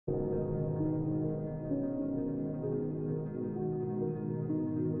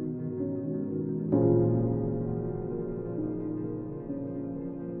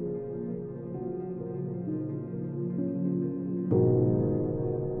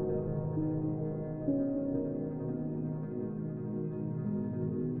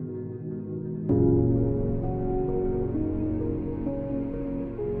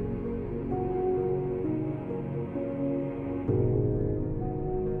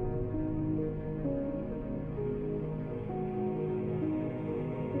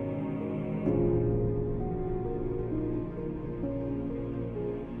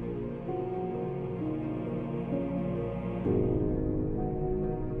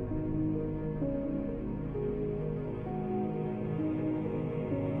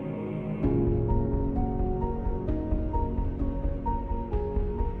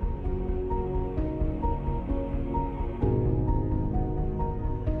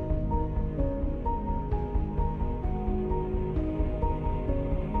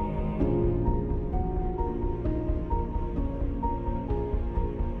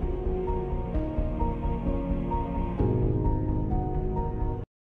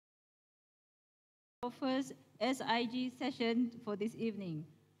our first SIG session for this evening.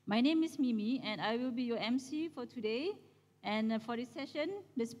 My name is Mimi and I will be your MC for today. And for this session,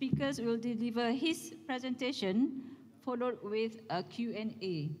 the speakers will deliver his presentation followed with a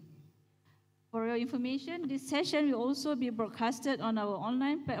Q&A. For your information, this session will also be broadcasted on our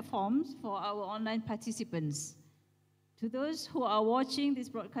online platforms for our online participants. To those who are watching this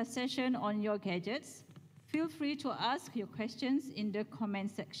broadcast session on your gadgets, feel free to ask your questions in the comment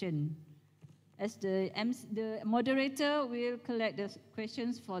section, as the moderator will collect the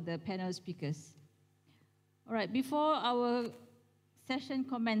questions for the panel speakers. All right, before our session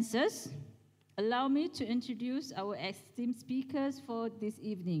commences, allow me to introduce our esteemed speakers for this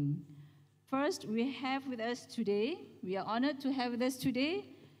evening. First, we have with us today, we are honored to have with us today,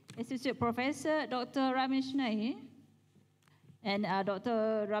 Associate Professor Dr. Ramesh Nair. And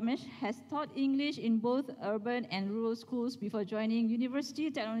Dr. Ramesh has taught English in both urban and rural schools before joining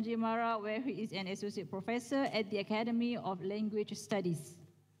University Technology Mara, where he is an associate professor at the Academy of Language Studies.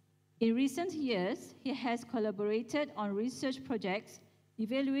 In recent years, he has collaborated on research projects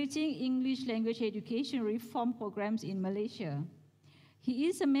evaluating English language education reform programs in Malaysia. He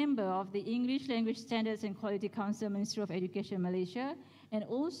is a member of the English Language Standards and Quality Council, Ministry of Education, Malaysia, and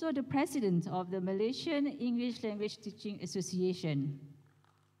also the president of the Malaysian English Language Teaching Association.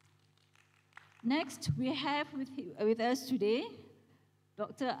 Next, we have with us today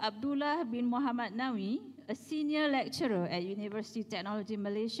Dr. Abdullah bin Muhammad Nawi, a senior lecturer at University Technology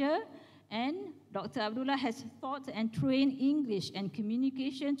Malaysia, and Dr. Abdullah has taught and trained English and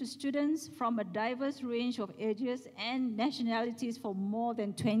communication to students from a diverse range of ages and nationalities for more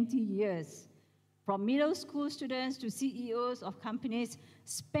than 20 years. From middle school students to CEOs of companies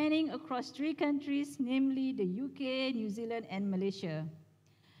spanning across 3 countries, namely the UK, New Zealand, and Malaysia.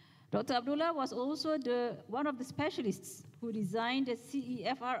 Dr. Abdullah was also one of the specialists who designed the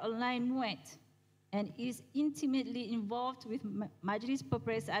CEFR Online Mohd and is intimately involved with Majlis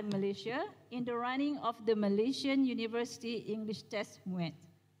Peperiksaan Malaysia in the running of the Malaysian University English Test Mohd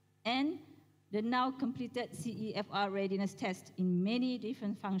and the now completed CEFR readiness test in many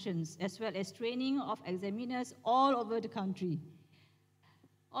different functions, as well as training of examiners all over the country.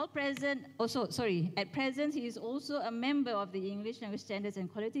 At present, he is also a member of the English Language Standards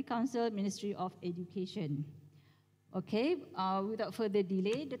and Quality Council, Ministry of Education. Okay, without further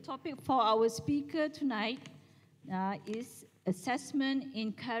delay, the topic for our speaker tonight is assessment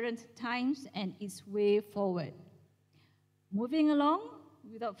in current times and its way forward. Moving along,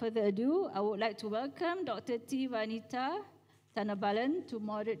 without further ado, I would like to welcome Dr. T. Vanita Tanabalan to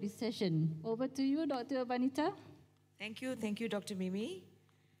moderate this session. Over to you, Dr. Vanita. Thank you, Dr. Mimi.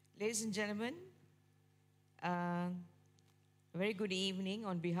 Ladies and gentlemen, a very good evening.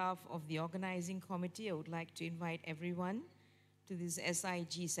 On behalf of the organizing committee, I would like to invite everyone to this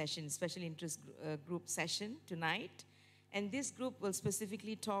SIG session, Special Interest Group session tonight. And this group will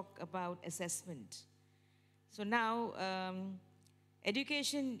specifically talk about assessment. So now,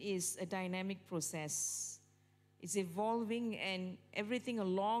 education is a dynamic process. It's evolving, and everything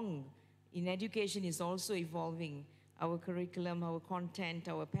along in education is also evolving. Our curriculum, our content,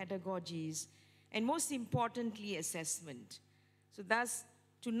 our pedagogies, and most importantly, assessment. So thus,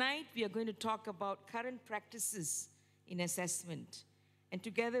 tonight we are going to talk about current practices in assessment. And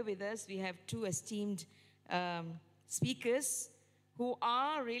together with us, we have 2 esteemed speakers who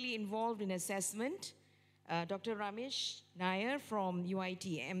are really involved in assessment. Dr. Ramesh Nair from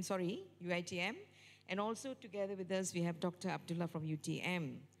UITM, and also together with us we have Dr. Abdullah from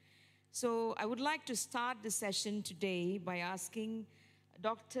UTM. So I would like to start the session today by asking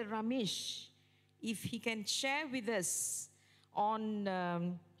Dr. Ramesh if he can share with us on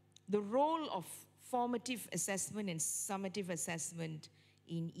the role of formative assessment and summative assessment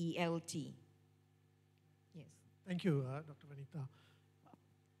in ELT. Yes. Thank you, Dr. Vanita.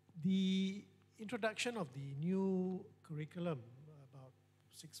 The introduction of the new curriculum about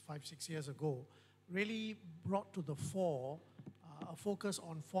 5-6 years ago really brought to the fore a focus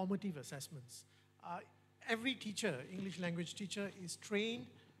on formative assessments. Every teacher, English language teacher, is trained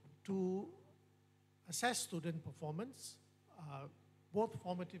to assess student performance, both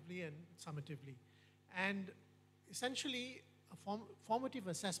formatively and summatively. And essentially, a formative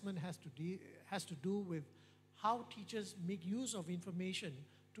assessment has to do with how teachers make use of information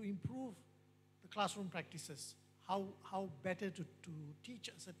to improve the classroom practices, how better to teach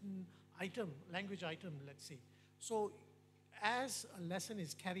a certain item, language item, let's say. So as a lesson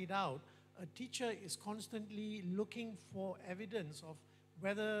is carried out, a teacher is constantly looking for evidence of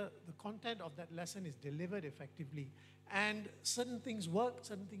whether the content of that lesson is delivered effectively. And certain things work,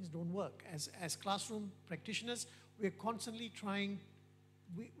 certain things don't work. As classroom practitioners, we're constantly trying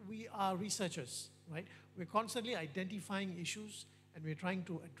we are researchers, right? We're constantly identifying issues and we're trying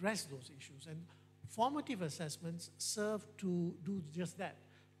to address those issues. And formative assessments serve to do just that,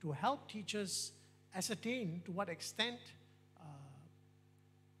 to help teachers ascertain to what extent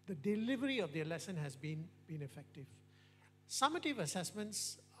the delivery of their lesson has been effective. Summative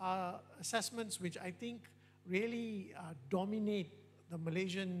assessments are assessments which I think really dominate the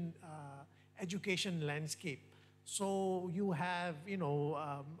Malaysian education landscape. So you have,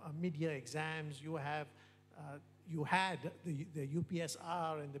 mid-year exams, you had the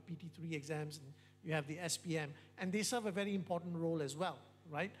UPSR and the PT3 exams, and you have the SPM, and they serve a very important role as well,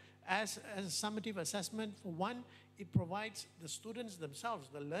 right? As a summative assessment, for one, it provides the students themselves,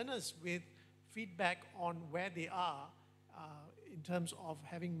 the learners, with feedback on where they are in terms of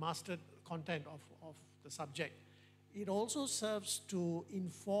having mastered content of the subject. It also serves to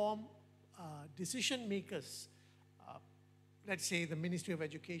inform decision makers, let's say the Ministry of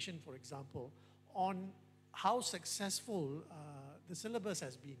Education, for example, on how successful the syllabus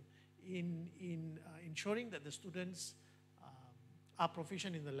has been in ensuring that the students are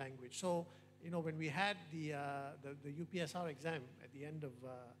proficient in the language. So, when we had the UPSR exam at the end of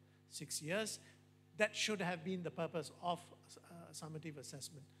 6 years, that should have been the purpose of summative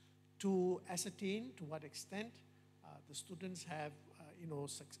assessment, to ascertain to what extent the students have,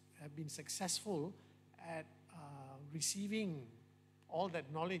 have been successful at receiving all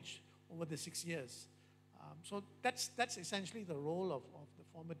that knowledge over the 6 years. So that's essentially the role of the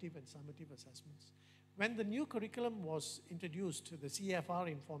formative and summative assessments. When the new curriculum was introduced, the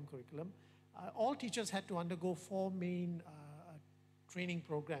CFR informed curriculum, all teachers had to undergo 4 main training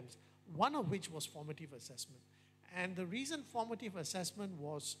programs, one of which was formative assessment. And the reason formative assessment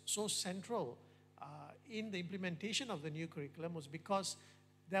was so central in the implementation of the new curriculum was because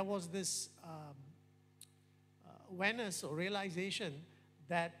there was this awareness or realization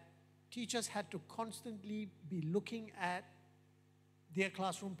that teachers had to constantly be looking at their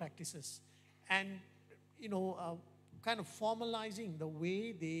classroom practices and, kind of formalizing the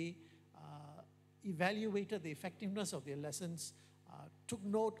way they evaluated the effectiveness of their lessons, took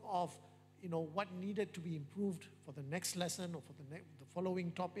note of, what needed to be improved for the next lesson or for the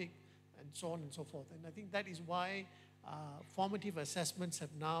following topic, and so on and so forth. And I think that is why formative assessments have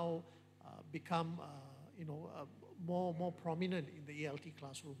now become, more prominent in the ALT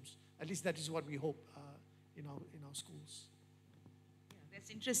classrooms. At least that is what we hope in our schools. Yeah, that's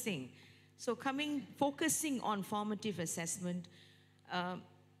interesting. So focusing on formative assessment,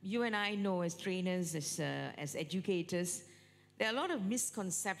 you and I know as trainers, as educators, there are a lot of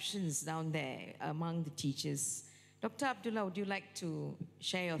misconceptions down there among the teachers. Dr. Abdullah, would you like to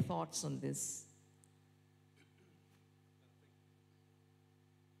share your thoughts on this?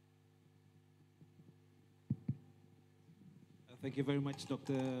 Thank you very much,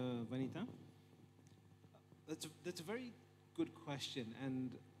 Dr. Vanita. That's a very good question,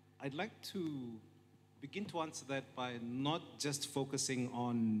 and I'd like to begin to answer that by not just focusing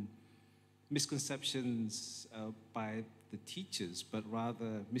on misconceptions by the teachers, but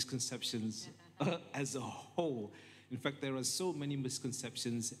rather misconceptions as a whole. In fact, there are so many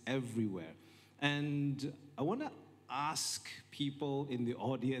misconceptions everywhere. And I want to ask people in the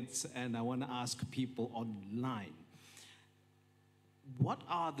audience, and I want to ask people online, what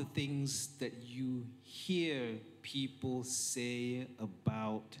are the things that you hear people say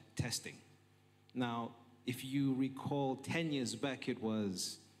about testing? Now, if you recall, 10 years back, it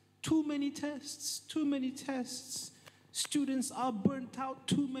was too many tests, students are burnt out,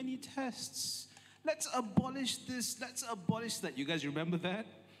 too many tests. Let's abolish this, let's abolish that. You guys remember that?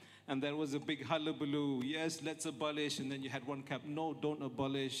 And there was a big hullabaloo. Yes, let's abolish. And then you had one camp, no, don't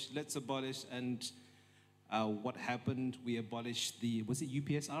abolish, let's abolish. And what happened? We abolished was it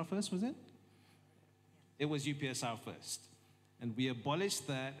UPSR first, was it? It was UPSR first. And we abolished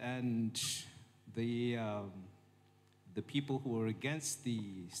that, and the people who were against the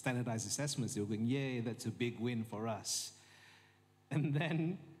standardized assessments, they were going, yay, that's a big win for us. And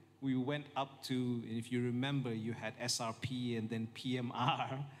then we went up to, and if you remember, you had SRP and then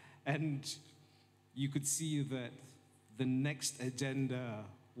PMR, and you could see that the next agenda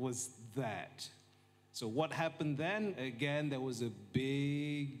was that. So what happened then? Again, there was a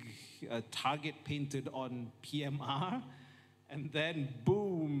big target painted on PMR, and then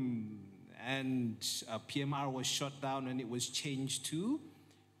boom, and PMR was shut down and it was changed to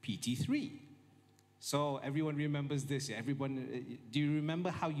PT3. So everyone remembers this. Everyone, do you remember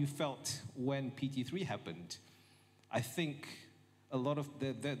how you felt when PT3 happened? I think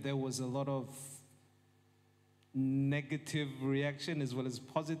there was a lot of negative reaction as well as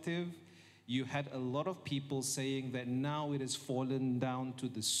positive. You had a lot of people saying that now it has fallen down to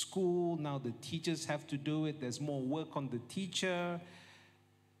the school, now the teachers have to do it, there's more work on the teacher.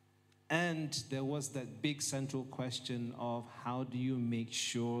 And there was that big central question of how do you make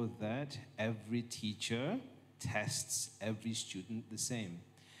sure that every teacher tests every student the same?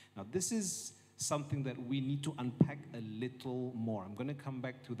 Now, this is something that we need to unpack a little more. I'm going to come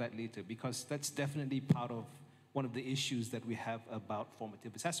back to that later because that's definitely part of one of the issues that we have about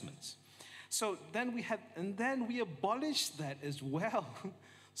formative assessments. So then we abolished that as well.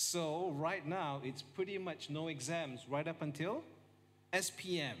 So right now, it's pretty much no exams right up until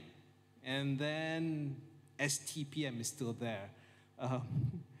SPM. And then STPM is still there.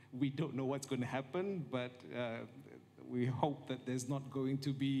 We don't know what's going to happen, but we hope that there's not going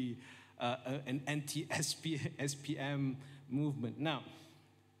to be an anti-SPM movement. Now,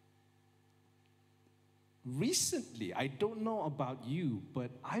 recently, I don't know about you,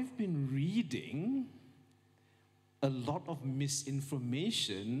 but I've been reading a lot of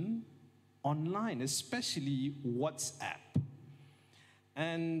misinformation online, especially WhatsApp.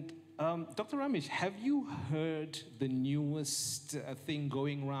 And Dr. Ramesh, have you heard the newest thing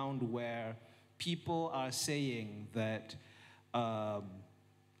going around where people are saying that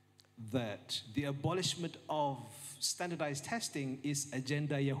that the abolishment of standardized testing is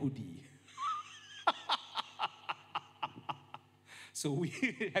agenda Yahudi? So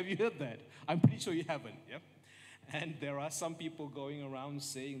have you heard that? I'm pretty sure you haven't, yeah? And there are some people going around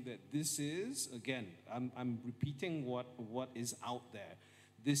saying that this is, again, I'm repeating what is out there.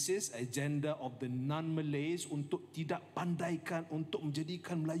 This is agenda of the non-Malays untuk tidak pandaikan, untuk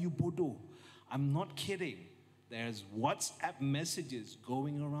menjadikan Melayu bodoh. I'm not kidding. There's WhatsApp messages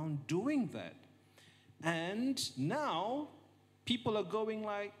going around doing that. And now people are going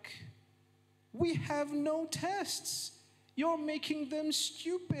like, we have no tests. You're making them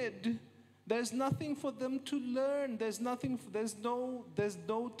stupid. There's nothing for them to learn. There's no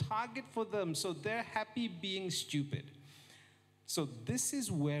target for them. So they're happy being stupid. So this is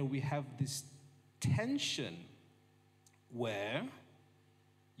where we have this tension where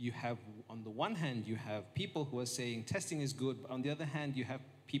you have, on the one hand, you have people who are saying testing is good, but on the other hand, you have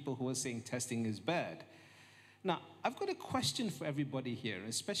people who are saying testing is bad. Now, I've got a question for everybody here,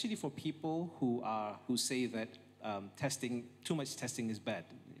 especially for people who say that too much testing is bad.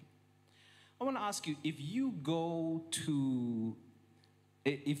 I want to ask you, if you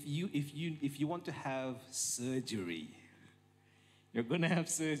want to have surgery, you're going to have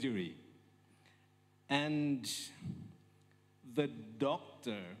surgery, and the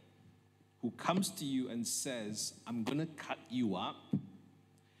doctor who comes to you and says, I'm going to cut you up,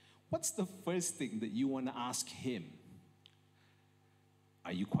 what's the first thing that you want to ask him?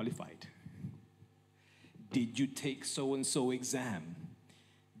 Are you qualified? Did you take so-and-so exam?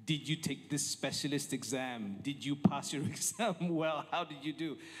 Did you take this specialist exam? Did you pass your exam well? How did you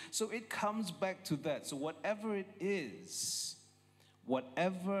do? So it comes back to that. So whatever it is,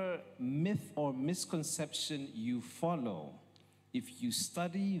 whatever myth or misconception you follow, if you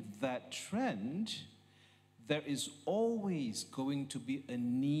study that trend, there is always going to be a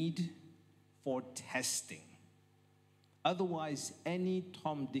need for testing. Otherwise, any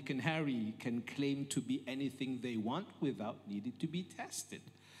Tom, Dick, and Harry can claim to be anything they want without needing to be tested.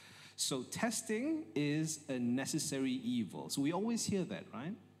 So testing is a necessary evil. So we always hear that,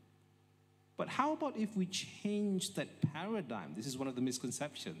 right? But how about if we change that paradigm? This is one of the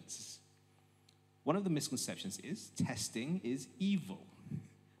misconceptions. One of the misconceptions is testing is evil.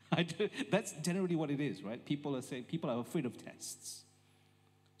 That's generally what it is, right? People are saying people are afraid of tests.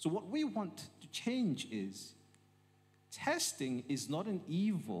 So what we want to change is testing is not an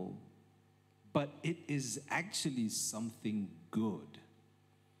evil, but it is actually something good.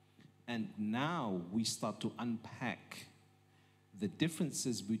 And now we start to unpack the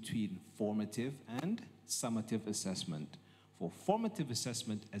differences between formative and summative assessment. For formative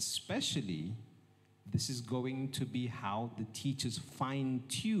assessment especially, this is going to be how the teachers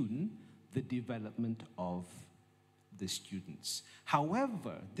fine-tune the development of the students.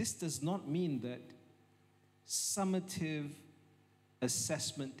 However, this does not mean that summative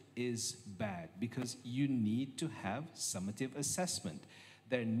assessment is bad, because you need to have summative assessment.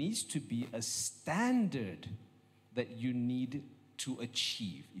 There needs to be a standard that you need to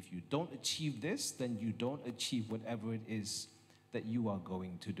achieve. If you don't achieve this, then you don't achieve whatever it is that you are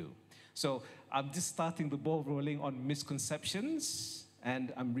going to do. So I'm just starting the ball rolling on misconceptions,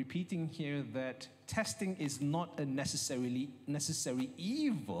 and I'm repeating here that testing is not a necessary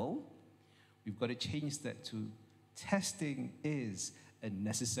evil. We've got to change that to testing is a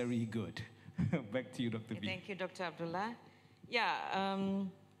necessary good. Back to you, Dr. B. Thank you, Dr. Abdullah. Yeah,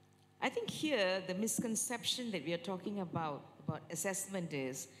 I think here the misconception that we are talking about assessment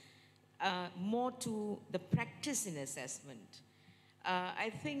is more to the practice in assessment.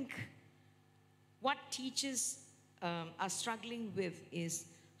 I think what teachers are struggling with is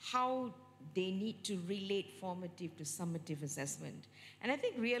how they need to relate formative to summative assessment. And I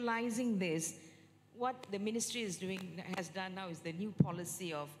think realizing this, what the ministry has done now is the new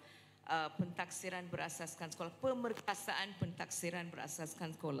policy of pentaksiran berasaskan sekolah, pemerkasaan pentaksiran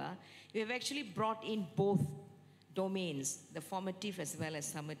berasaskan sekolah. We have actually brought in both domains, the formative as well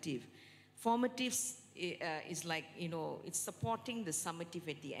as summative. Formative is like, it's supporting the summative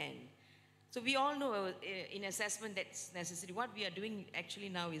at the end. So we all know in assessment that's necessary. What we are doing actually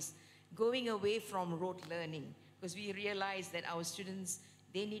now is going away from rote learning, because we realize that our students,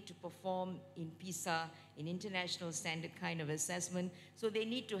 they need to perform in PISA, in international standard kind of assessment. So they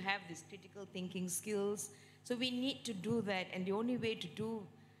need to have these critical thinking skills. So we need to do that. And the only way to do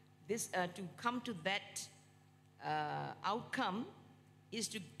this, to come to that outcome, is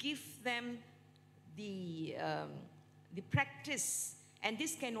to give them the practice. And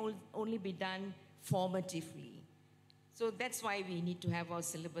this can only be done formatively. So that's why we need to have our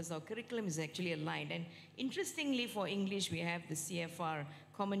syllabus. Our curriculum is actually aligned. And interestingly, for English, we have the CFR,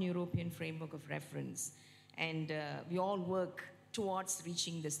 Common European Framework of Reference. And we all work towards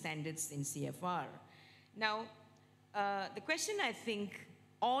reaching the standards in CFR. Now, the question I think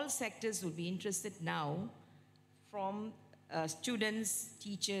all sectors will be interested now, from students,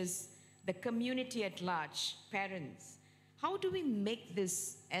 teachers, the community at large, parents, how do we make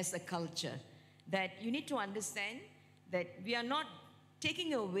this as a culture? That you need to understand that we are not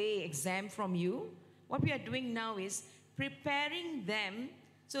taking away exam from you. What we are doing now is preparing them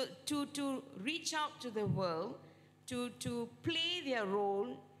so to reach out to the world, to play their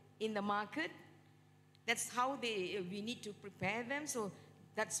role in the market. That's how we need to prepare them. So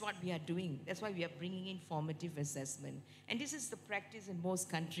that's what we are doing. That's why we are bringing in formative assessment. And this is the practice in most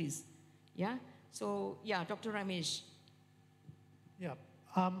countries. Yeah? So, yeah, Dr. Ramesh. Yeah.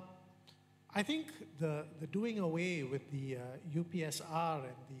 I think the doing away with the UPSR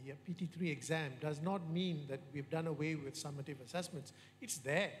and the PT3 exam does not mean that we've done away with summative assessments. It's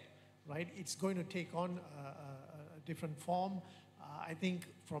there, right? It's going to take on a different form. I think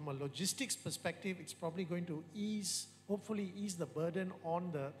from a logistics perspective, it's probably going to hopefully ease the burden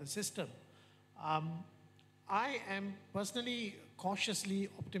on the system. I am personally cautiously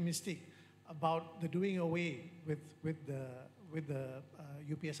optimistic about the doing away with the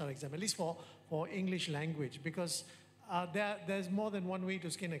UPSR exam, at least for English language, because there's more than one way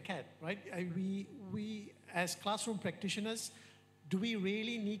to skin a cat, right? We as classroom practitioners, do we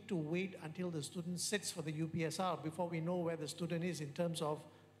really need to wait until the student sits for the UPSR before we know where the student is in terms of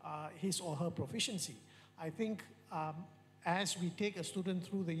his or her proficiency? I think as we take a student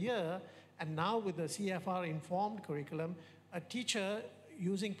through the year, and now with the CFR-informed curriculum, a teacher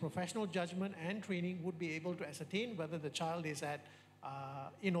using professional judgment and training would be able to ascertain whether the child is at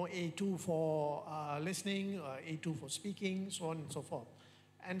A2 for listening, A2 for speaking, so on and so forth.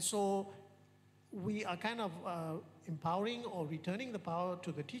 And so we are kind of empowering or returning the power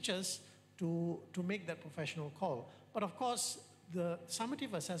to the teachers to make that professional call. But of course, the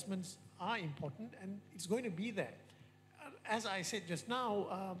summative assessments are important, and it's going to be there. As I said just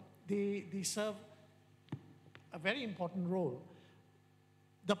now, they serve a very important role.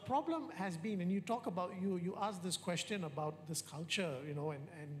 The problem has been, and you talk about, you asked this question about this culture,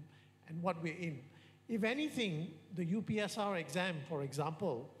 and what we're in. If anything, the UPSR exam, for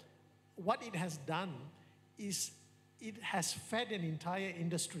example, what it has done is it has fed an entire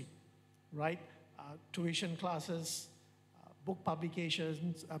industry, right? Tuition classes, book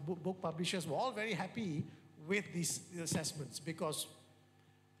publications, book publishers were all very happy with these assessments because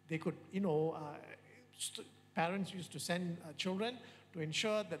they could, parents used to send children to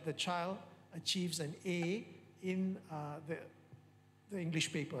ensure that the child achieves an A in the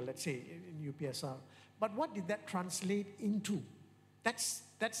English paper, let's say, in UPSR. But what did that translate into? That's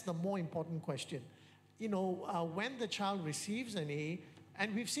the more important question. When the child receives an A,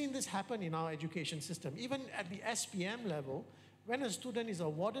 and we've seen this happen in our education system, even at the SPM level, when a student is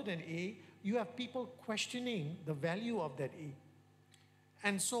awarded an A, you have people questioning the value of that A.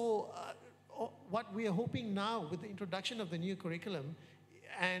 And so what we are hoping now with the introduction of the new curriculum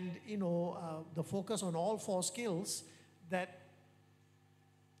and the focus on all 4 skills, that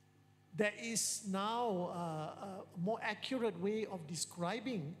there is now a more accurate way of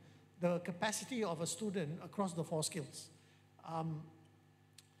describing the capacity of a student across the 4 skills.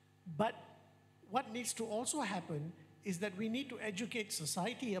 But what needs to also happen is that we need to educate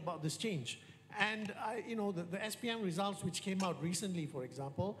society about this change. And the SPM results which came out recently, for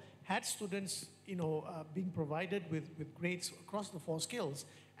example, had students being provided with grades across the 4 skills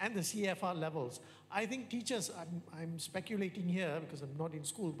and the CFR levels. I think teachers, I'm speculating here because I'm not in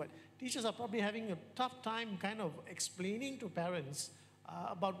school, but teachers are probably having a tough time kind of explaining to parents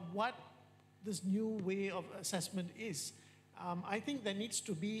about what this new way of assessment is. I think there needs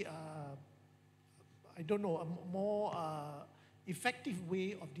to be, a more effective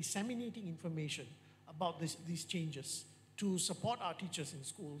way of disseminating information about these changes to support our teachers in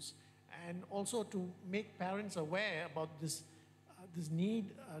schools, and also to make parents aware about this need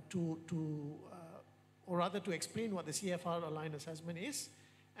or rather to explain what the CFR aligned assessment is,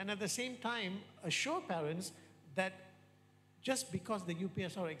 and at the same time assure parents that just because the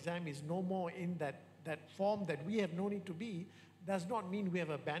UPSR exam is no more in that form that we have known it to be, does not mean we have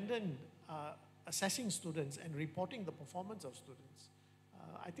abandoned assessing students and reporting the performance of students.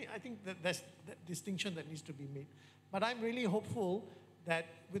 I think that that's that distinction that needs to be made. But I'm really hopeful that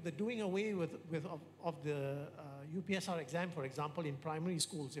with the doing away of the UPSR exam, for example, in primary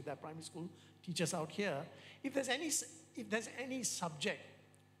schools, if there are primary school teachers out here, if there's any subject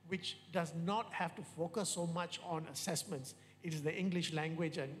which does not have to focus so much on assessments, it is the English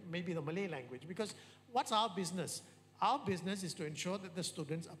language and maybe the Malay language. Because what's our business? Our business is to ensure that the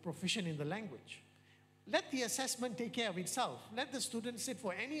students are proficient in the language. Let the assessment take care of itself. Let the students sit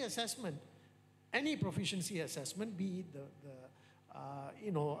for any assessment, any proficiency assessment, be it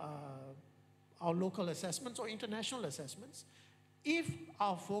our local assessments or international assessments. If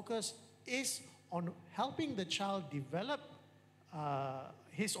our focus is on helping the child develop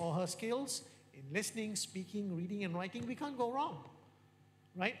his or her skills in listening, speaking, reading, and writing, we can't go wrong,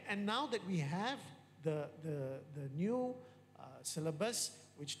 right? And now that we have the new syllabus,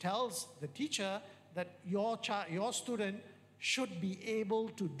 which tells the teacher that your student should be able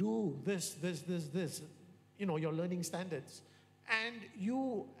to do this, your learning standards. And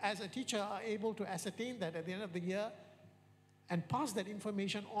you, as a teacher, are able to ascertain that at the end of the year and pass that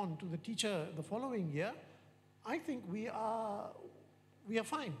information on to the teacher the following year. I think we are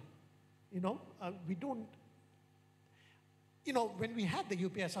fine. We don't, when we had the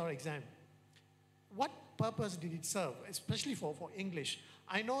UPSR exam, what purpose did it serve, especially for English?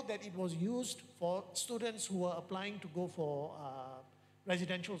 I know that it was used for students who were applying to go for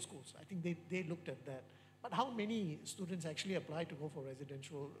residential schools. I think they looked at that. But how many students actually apply to go for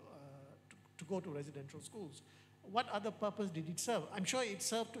residential, to go to residential schools? What other purpose did it serve? I'm sure it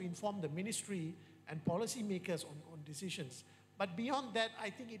served to inform the ministry and policymakers on decisions. But beyond that,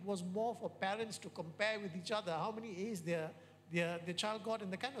 I think it was more for parents to compare with each other how many A's their child got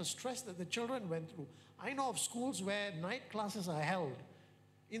and the kind of stress that the children went through. I know of schools where night classes are held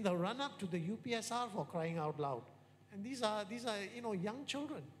in the run-up to the UPSR, for crying out loud. And these are young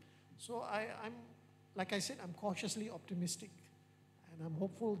children. So I'm, like I said, I'm cautiously optimistic. And I'm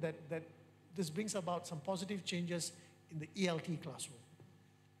hopeful that this brings about some positive changes in the ELT classroom.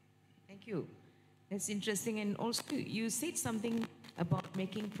 Thank you. That's interesting. And also, you said something about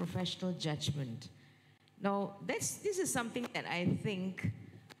making professional judgment. Now, this is something that I think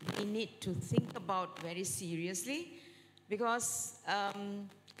we need to think about very seriously, because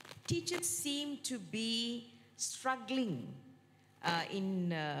teachers seem to be struggling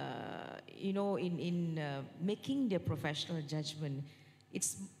in making their professional judgment.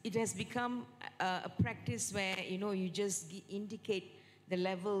 It has become a practice where you just indicate the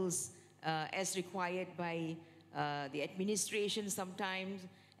levels as required by the administration sometimes,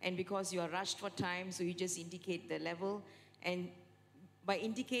 and because you are rushed for time, so you just indicate the level, and by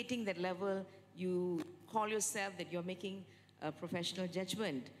indicating that level, you call yourself that you're making a professional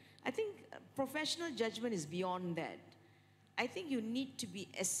judgment. I think professional judgment is beyond that. I think you need to be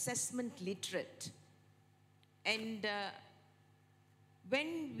assessment literate. And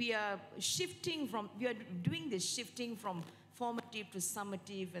when we are doing this shifting from formative to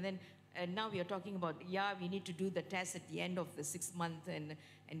summative, and then now we are talking about, we need to do the test at the end of the 6th month and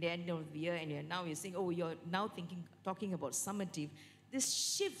the end of the year, and now you're saying, you're now talking about summative. These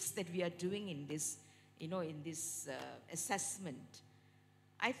shifts that we are doing in this, assessment,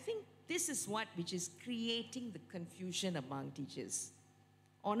 I think this is which is creating the confusion among teachers.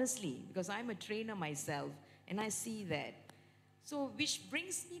 Honestly, because I'm a trainer myself, and I see that. So, which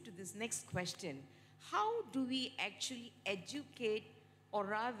brings me to this next question. How do we actually educate, or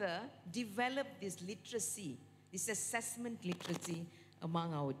rather develop this literacy, this assessment literacy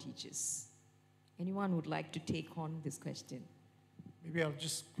among our teachers? Anyone would like to take on this question? Maybe I'll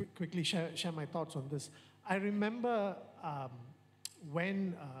just quickly share my thoughts on this. I remember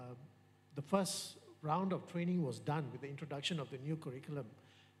when the first round of training was done with the introduction of the new curriculum,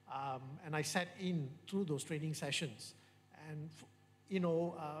 And I sat in through those training sessions. And,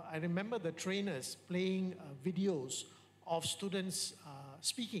 I remember the trainers playing videos of students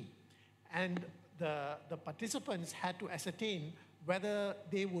speaking. And the participants had to ascertain whether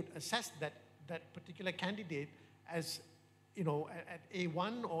they would assess that particular candidate as, at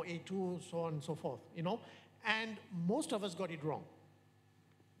A1 or A2, so on and so forth, And most of us got it wrong,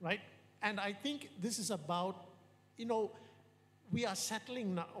 right? And I think this is about, we are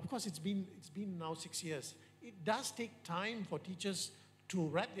settling now. Of course, it's been now 6 years. It does take time for teachers to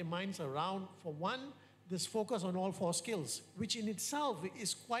wrap their minds around, for one, this focus on all 4 skills, which in itself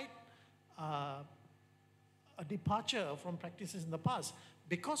is quite a departure from practices in the past.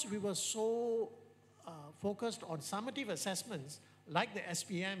 Because we were so focused on summative assessments like the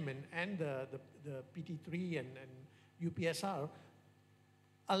SPM and the PT3 and UPSR,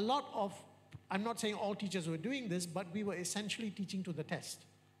 a lot of, I'm not saying all teachers were doing this, but we were essentially teaching to the test,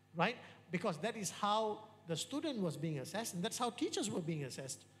 right? Because that is how the student was being assessed, and that's how teachers were being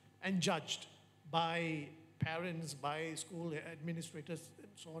assessed and judged by parents, by school administrators,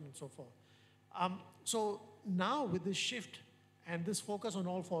 and so on and so forth. So now with this shift and this focus on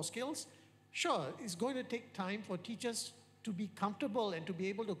all 4 skills, sure, it's going to take time for teachers to be comfortable and to be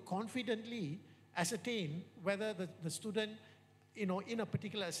able to confidently ascertain whether the student, in a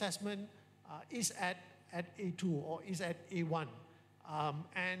particular assessment is at A2 or is at A1.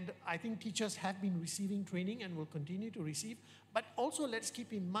 And I think teachers have been receiving training and will continue to receive. But also let's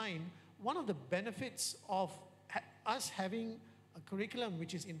keep in mind, one of the benefits of us having a curriculum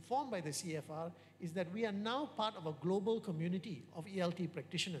which is informed by the CFR is that we are now part of a global community of ELT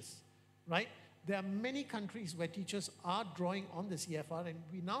practitioners, right? There are many countries where teachers are drawing on the CFR, and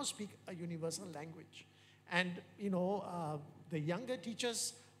we now speak a universal language. And, the younger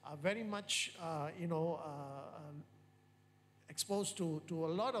teachers are very much, exposed to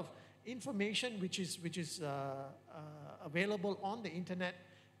a lot of information which is available on the internet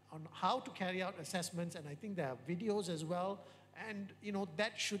on how to carry out assessments, and I think there are videos as well, and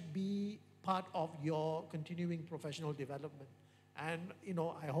that should be part of your continuing professional development. And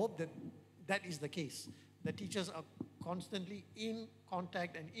I hope that is the case. The teachers are constantly in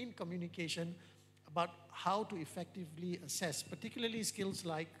contact and in communication about how to effectively assess, particularly skills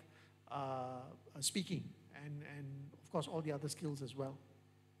like speaking and of course all the other skills as well.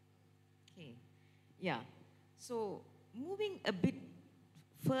 Okay, yeah. So moving a bit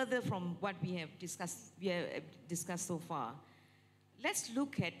further from what we have discussed so far, let's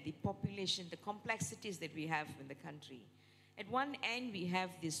look at the population, the complexities that we have in the country. At one end, we have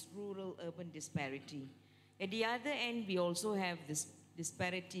this rural-urban disparity. At the other end, we also have this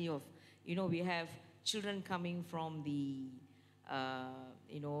disparity of, we have children coming from the,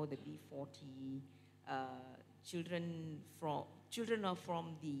 the B40, children are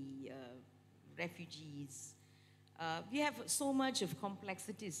from the refugees. We have so much of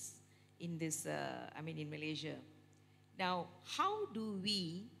complexities in this, in Malaysia. Now, how do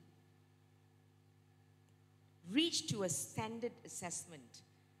we reach to a standard assessment?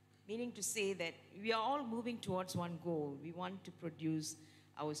 Meaning to say that we are all moving towards one goal. We want to produce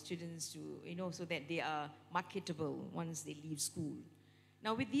our students to, so that they are marketable once they leave school.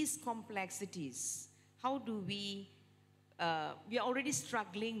 Now, with these complexities, how do we are already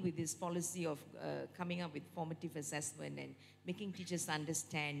struggling with this policy of coming up with formative assessment and making teachers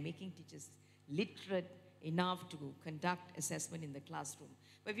understand, making teachers literate enough to conduct assessment in the classroom.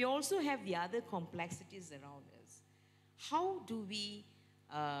 But we also have the other complexities around us. How do we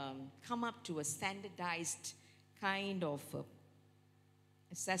come up to a standardized kind of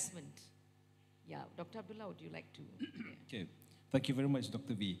assessment? Yeah, Dr. Abdullah, would you like to? Okay, thank you very much,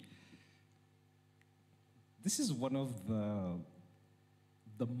 Dr. V. This is one of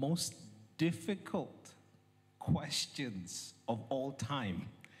the most difficult questions of all time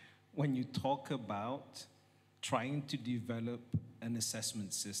when you talk about trying to develop an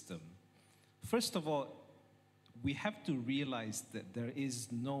assessment system. First of all, we have to realize that there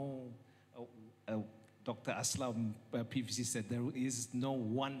is no, Dr. Aslam previously said, there is no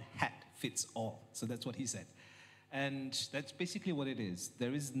one hat fits all. So that's what he said. And that's basically what it is.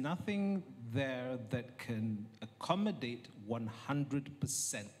 There is nothing there that can accommodate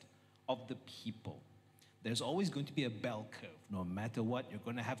 100% of the people. There's always going to be a bell curve. No matter what, you're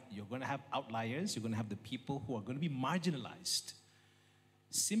going to have outliers. You're going to have the people who are going to be marginalized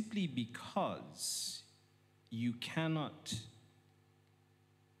simply because you cannot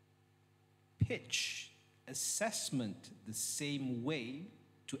pitch assessment the same way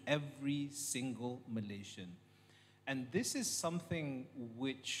to every single Malaysian. And this is something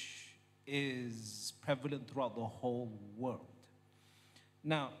which is prevalent throughout the whole world.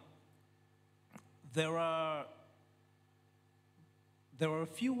 Now, there are a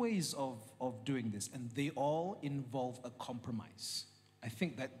few ways of doing this, and they all involve a compromise. I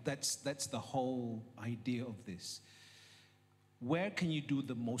think that's the whole idea of this. Where can you do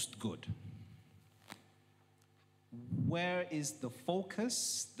the most good? Where is the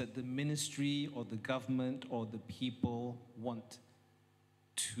focus that the ministry or the government or the people want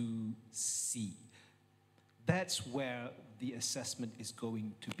to see? That's where the assessment is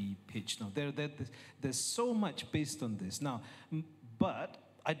going to be pitched. Now, there's so much based on this. Now, but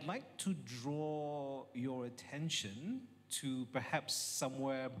I'd like to draw your attention to perhaps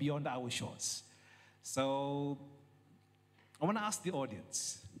somewhere beyond our shores. So I want to ask the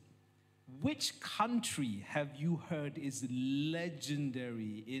audience, which country have you heard is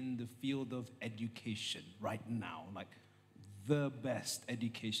legendary in the field of education right now? Like the best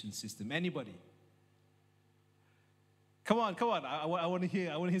education system? Anybody? Come on. I want to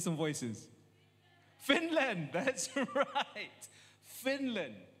hear some voices. Finland, that's right.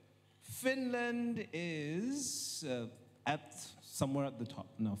 Finland is somewhere at the top.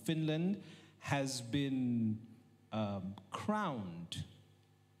 Now, Finland has been crowned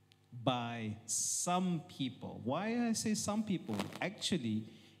by some people. Why I say some people? Actually,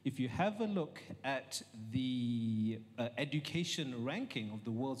 if you have a look at the education ranking of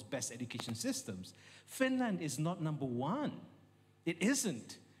the world's best education systems, Finland is not number one. It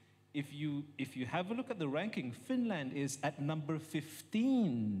isn't. If you have a look at the ranking, Finland is at number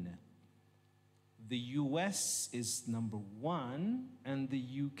 15. The US is number 1, and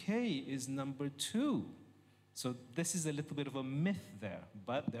the UK is number 2. So this is a little bit of a myth there,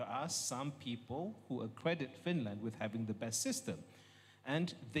 but there are some people who accredit Finland with having the best system.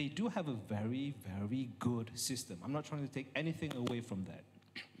 And they do have a very, very good system. I'm not trying to take anything away from that.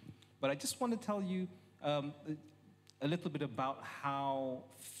 But I just want to tell you a little bit about how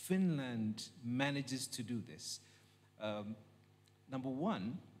Finland manages to do this. Number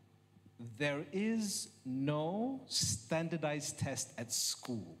one, there is no standardized test at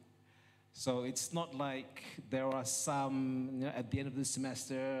school. So it's not like there are some at the end of the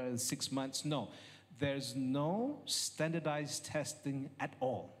semester, 6 months. No, there's no standardized testing at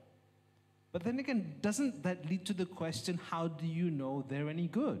all. But then again, doesn't that lead to the question, how do you know they're any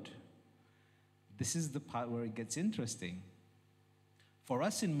good? This is the part where it gets interesting. For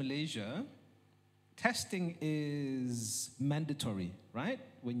us in Malaysia, testing is mandatory, right?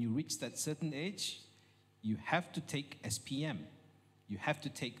 When you reach that certain age, you have to take SPM. You have to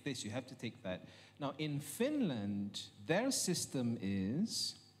take this, you have to take that. Now, in Finland, their system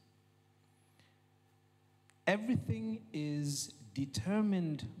is everything is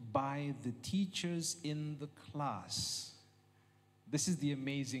determined by the teachers in the class. This is the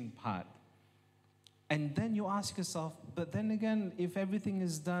amazing part. And then you ask yourself, but then again, if everything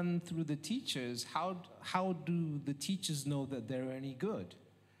is done through the teachers, how do the teachers know that they're any good?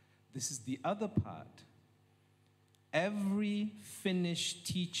 This is the other part. Every Finnish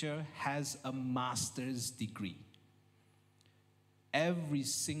teacher has a master's degree. Every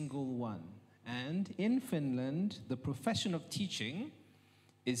single one. And in Finland, the profession of teaching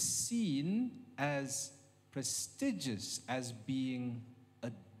is seen as prestigious as being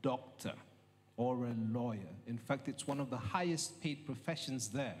a doctor or a lawyer. In fact, it's one of the highest paid professions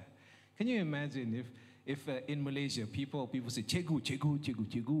there. Can you imagine if in Malaysia, people say, cikgu, cikgu, cikgu,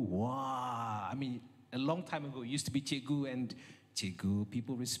 cikgu, wow. I mean, a long time ago, it used to be cikgu and cikgu.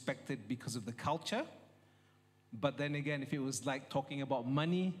 People respected because of the culture. But then again, if it was like talking about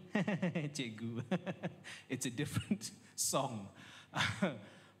money, cikgu, it's a different song.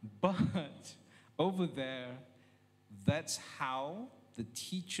 But over there, that's how the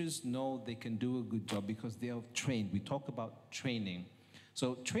teachers know they can do a good job because they are trained. We talk about training.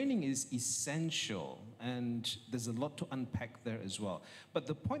 So training is essential, and there's a lot to unpack there as well. But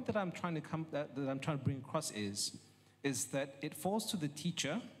the point that I'm trying to bring across is that it falls to the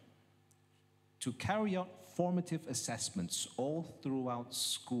teacher to carry out formative assessments all throughout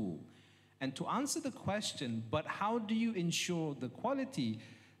school. And to answer the question, but how do you ensure the quality?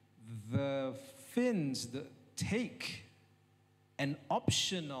 The Finns take an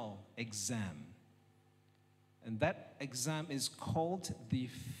optional exam. And that exam is called the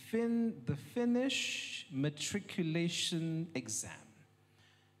Finnish Matriculation Exam.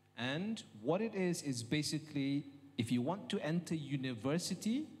 And what it is basically, if you want to enter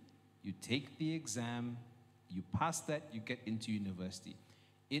university, you take the exam, you pass that, you get into university.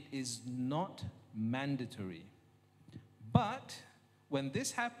 It is not mandatory. But when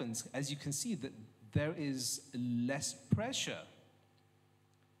this happens, as you can see, that there is less pressure.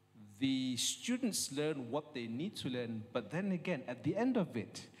 the students learn what they need to learn, but then again, at the end of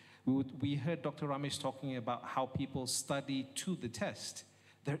it, we heard Dr. Ramesh talking about how people study to the test.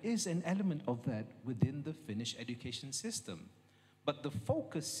 There is an element of that within the Finnish education system. But the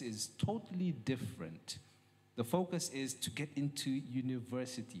focus is totally different. The focus is to get into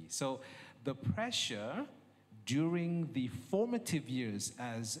university. So the pressure during the formative years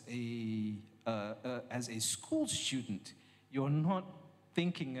as a school student, you're not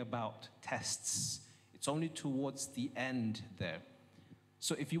thinking about tests. It's only towards the end there.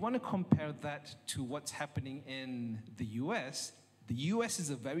 So if you want to compare that to what's happening in the US is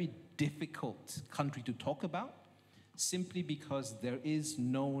a very difficult country to talk about, simply because there is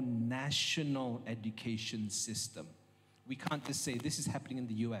no national education system. We can't just say this is happening in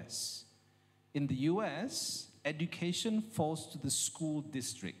the US. In the US, education falls to the school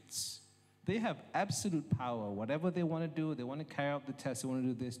districts. They have absolute power. Whatever they want to do, they want to carry out the test, they want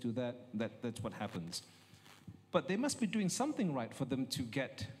to do this, do that, that's what happens. But they must be doing something right for them to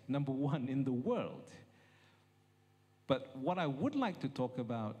get number one in the world. But what I would like to talk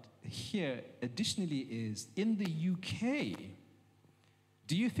about here additionally is, in the UK,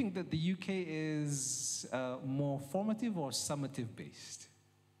 do you think that the UK is more formative or summative based?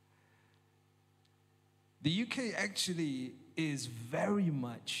 The UK actually is very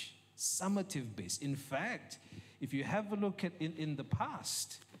much summative based. In fact, if you have a look at in the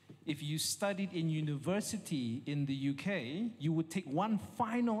past, if you studied in university in the UK, you would take one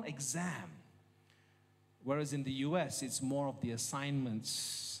final exam. Whereas in the US, it's more of the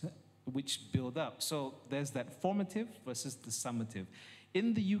assignments which build up. So there's that formative versus the summative.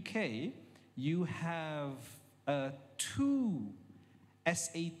 In the UK, you have 2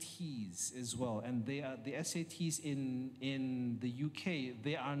 SATs as well, and they are the SATs in the UK.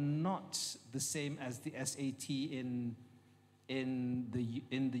 They are not the same as the SAT in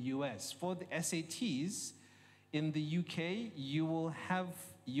the US. For the SATs in the UK, you will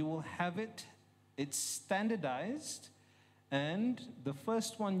have it. It's standardized, and the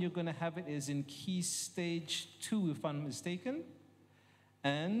first one you're going to have it is in Key Stage 2, if I'm not mistaken,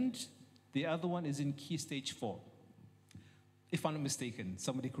 and the other one is in Key Stage 4. If I'm not mistaken,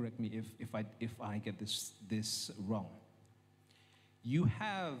 somebody correct me if I get this wrong. You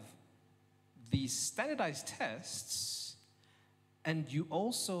have these standardized tests, and you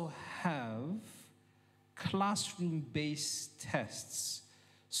also have classroom-based tests.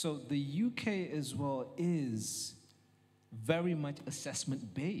 So the UK as well is very much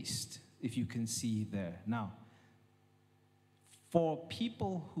assessment-based, if you can see there. Now, for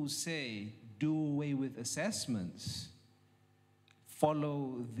people who say do away with assessments,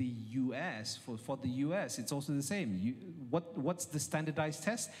 follow the US. For the US, it's also the same. What's the standardized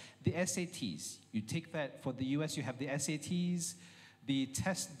test? The SATs. You take that. For the US, you have the SATs, the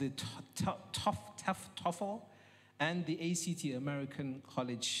TOEFL, and the ACT, American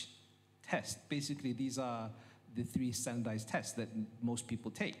College Test. Basically, these are the 3 standardized tests that most people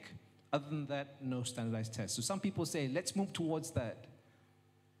take. Other than that, no standardized tests. So some people say, let's move towards that.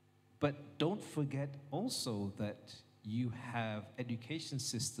 But don't forget also that you have education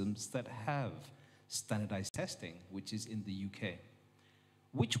systems that have standardized testing, which is in the UK.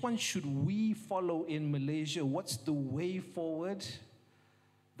 Which one should we follow in Malaysia? What's the way forward?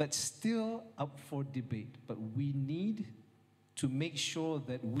 That's still up for debate, but we need to make sure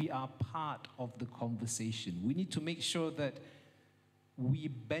that we are part of the conversation. We need to make sure that we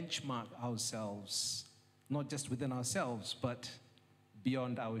benchmark ourselves, not just within ourselves, but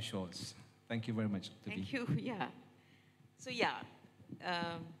beyond our shores. Thank you very much, Dr. Thank you, yeah. So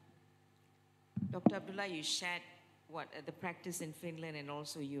Dr. Abdullah, you shared what the practice in Finland and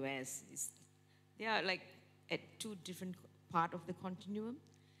also US. They are like at 2 different parts of the continuum.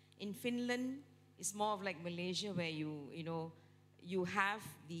 In Finland, it's more of like Malaysia, where you have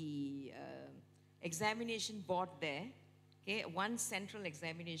the examination board there, okay, one central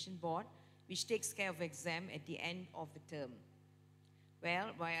examination board, which takes care of exam at the end of the term.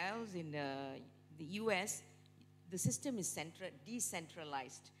 Well, while in the US, the system is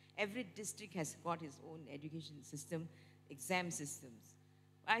decentralized. Every district has got its own education system, exam systems.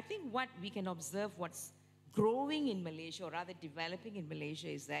 I think what we can observe, what's growing in Malaysia, or rather developing in Malaysia,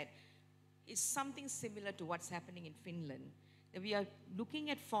 is that it's something similar to what's happening in Finland. That we are looking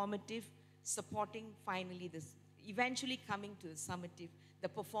at formative, supporting finally this, eventually coming to the summative, the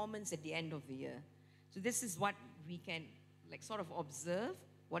performance at the end of the year. So this is what we can like sort of observe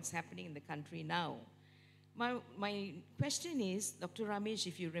what's happening in the country now. My question is, Dr. Ramesh,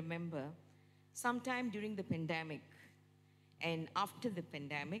 if you remember, sometime during the pandemic and after the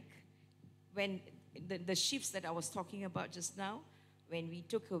pandemic, when the shifts that I was talking about just now, when we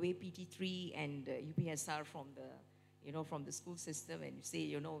took away PT3 and UPSR from the school system, and you say,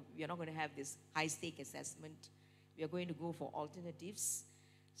 we are not going to have this high-stake assessment. We are going to go for alternatives.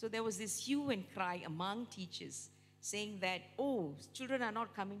 So there was this hue and cry among teachers saying that, oh, children are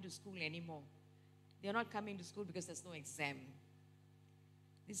not coming to school anymore. They are not coming to school because there's no exam.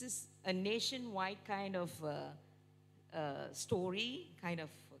 This is a nationwide kind of story, kind of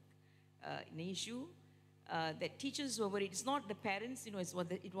an issue that teachers were worried. It's not the parents, it was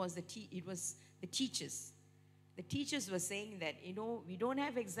the teachers. The teachers were saying that, we don't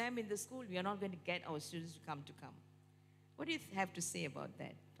have exam in the school. We are not going to get our students to come. What do you have to say about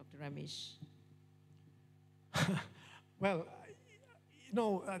that, Dr. Ramesh? Well,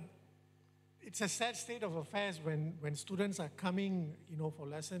 it's a sad state of affairs when students are coming, for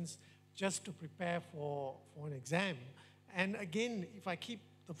lessons just to prepare for an exam. And again, if I keep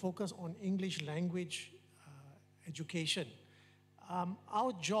the focus on English language education,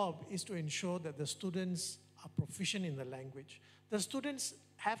 our job is to ensure that the students are proficient in the language. The students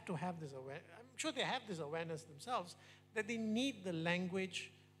have to have this awareness. I'm sure they have this awareness themselves that they need the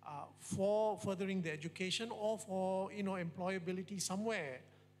language for furthering their education or for employability somewhere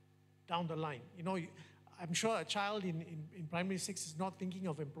down the line. I'm sure a child in primary 6 is not thinking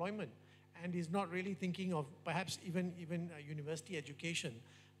of employment and is not really thinking of perhaps even university education.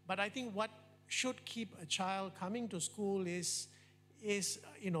 But I think what should keep a child coming to school is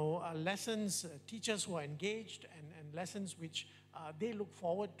lessons, teachers who are engaged, and lessons which they look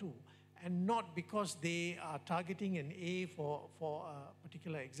forward to, and not because they are targeting an A for a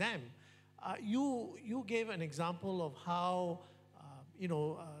particular exam. You gave an example of how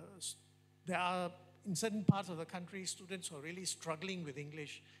there are, in certain parts of the country, students who are really struggling with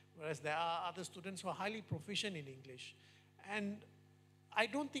English, whereas there are other students who are highly proficient in English. And I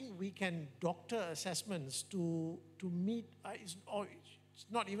don't think we can doctor assessments to meet, it's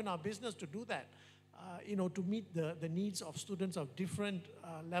not even our business to do that, to meet the needs of students of different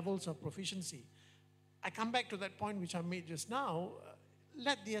levels of proficiency. I come back to that point which I made just now.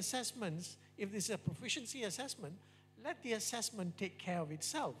 Let the assessments, if this is a proficiency assessment, let the assessment take care of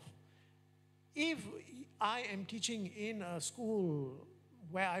itself. If I am teaching in a school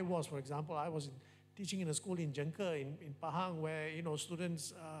where I was, for example, I was teaching in a school in Jangka, in Pahang, where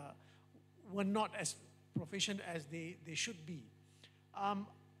students were not as proficient as they should be.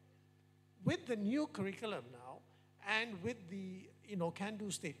 With the new curriculum now, and with the can-do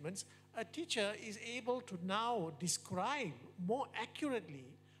statements, a teacher is able to now describe more accurately,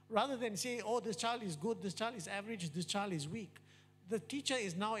 rather than say, oh, this child is good, this child is average, this child is weak. The teacher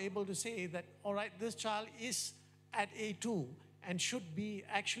is now able to say that, all right, this child is at A2 and should be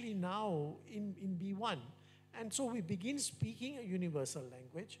actually now in B1. And so we begin speaking a universal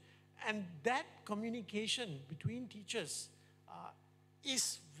language, and that communication between teachers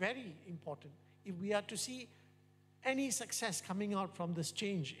is very important. If we are to see any success coming out from this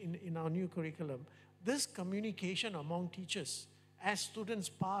change in our new curriculum, this communication among teachers as students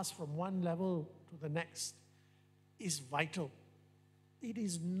pass from one level to the next is vital. It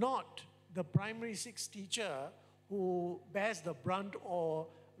is not the primary 6 teacher who bears the brunt or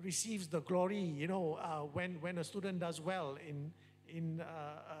receives the glory, when a student does well in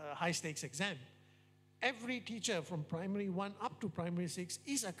a high-stakes exam. Every teacher from primary 1 up to primary 6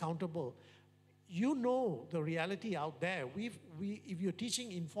 is accountable. You know the reality out there. If you're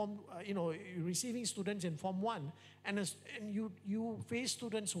teaching in form, you're receiving students in Form 1, and you face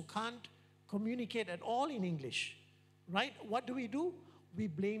students who can't communicate at all in English, right? What do? We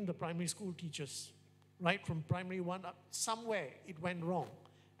blame the primary school teachers, right? From primary 1 up, somewhere it went wrong.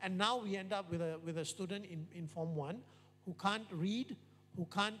 And now we end up with a student in Form 1 who can't read, who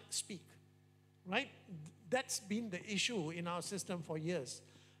can't speak, right? That's been the issue in our system for years.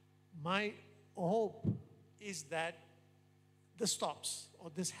 My hope is that this stops, or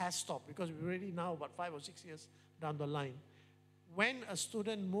this has stopped, because we're already now about 5 or 6 years down the line. When a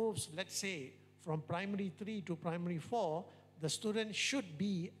student moves, let's say, from primary 3 to primary 4, the student should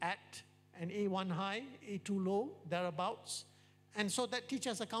be at an A1 high, A2 low, thereabouts. And so that teacher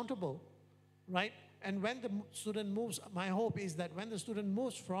is accountable, right? And when the student moves, my hope is that when the student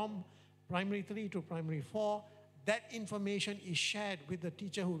moves from primary 3 to primary 4, that information is shared with the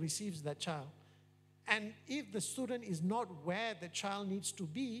teacher who receives that child. And if the student is not where the child needs to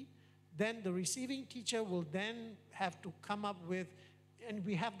be, then the receiving teacher will then have to come up with, and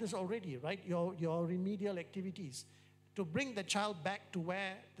we have this already, right? Your remedial activities to bring the child back to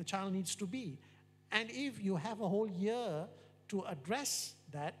where the child needs to be. And if you have a whole year to address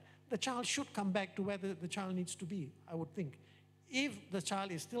that, the child should come back to where the child needs to be, I would think. If the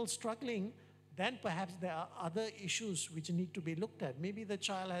child is still struggling, then perhaps there are other issues which need to be looked at. Maybe the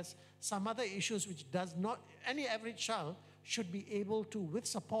child has some other issues which does not, any average child should be able to, with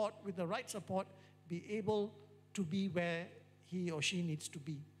support, with the right support, be able to be where he or she needs to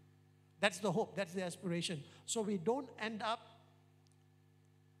be. That's the hope, that's the aspiration. So we don't end up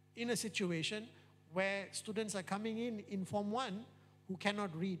in a situation where students are coming in Form 1 who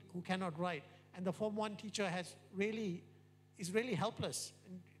cannot read, who cannot write, and the Form 1 teacher is really helpless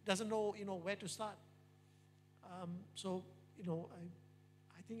and doesn't know, where to start. So,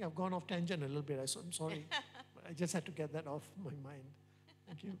 I think I've gone off tangent a little bit. I'm sorry, but I just had to get that off my mind.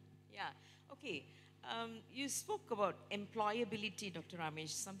 Thank you. Yeah, okay. You spoke about employability, Dr. Ramesh,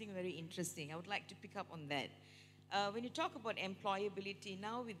 something very interesting. I would like to pick up on that. When you talk about employability,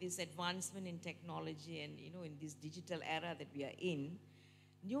 now with this advancement in technology and, in this digital era that we are in,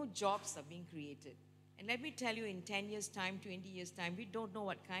 new jobs are being created. And let me tell you, in 10 years' time, 20 years' time, we don't know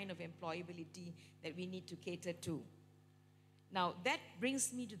what kind of employability that we need to cater to. Now, that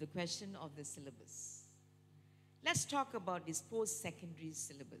brings me to the question of the syllabus. Let's talk about this post-secondary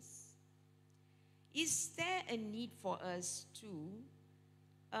syllabus. Is there a need for us to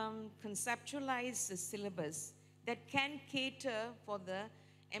conceptualize the syllabus that can cater for the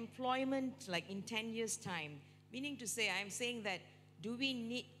employment like in 10 years' time? Meaning to say, I'm saying that, do we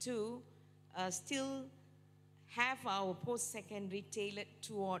need to still have our post-secondary tailored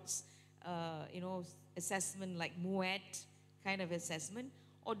towards, assessment like MUET kind of assessment,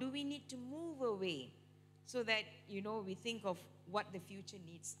 or do we need to move away so that, we think of what the future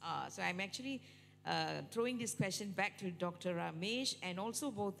needs are? So I'm actually throwing this question back to Dr. Ramesh and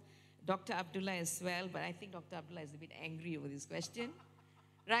also both Dr. Abdullah as well, but I think Dr. Abdullah is a bit angry over this question.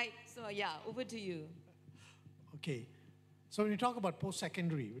 Right, so yeah, over to you. Okay. So when you talk about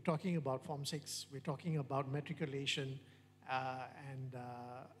post-secondary, we're talking about Form 6, we're talking about matriculation, and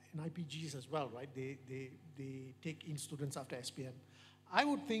in IPGs as well, right? They take in students after SPM. I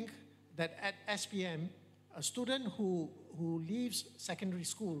would think that at SPM, a student who leaves secondary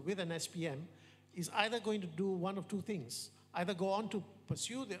school with an SPM is either going to do one of two things, either go on to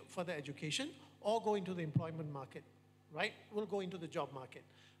pursue further education or go into the employment market, right? Will go into the job market.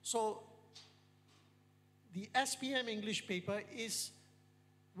 So the SPM English paper is,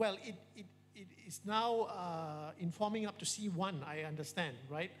 well, it is now informing up to C1, I understand,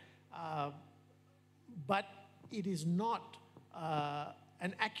 right? But it is not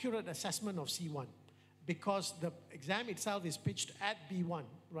an accurate assessment of C1 because the exam itself is pitched at B1,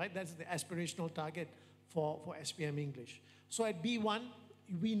 right? That's the aspirational target for SPM English. So at B1,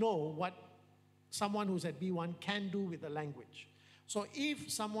 we know what someone who's at B1 can do with the language. So if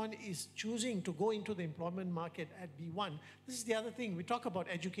someone is choosing to go into the employment market at B1, this is the other thing. We talk about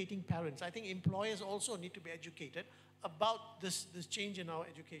educating parents. I think employers also need to be educated about this change in our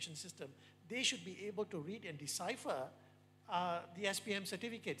education system. They should be able to read and decipher the SPM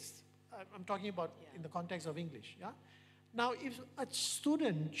certificates. I'm talking about in the context of English. Yeah? Now, if a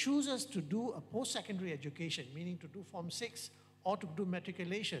student chooses to do a post-secondary education, meaning to do Form 6 or to do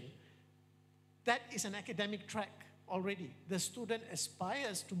matriculation, that is an academic track already. The student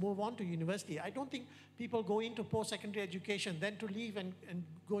aspires to move on to university. I don't think people go into post-secondary education then to leave and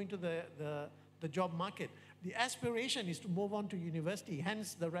go into the job market. The aspiration is to move on to university,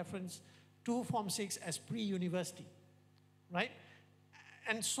 hence the reference to Form 6 as pre-university, right?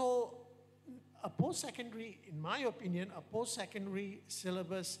 And so a post-secondary, in my opinion, a post-secondary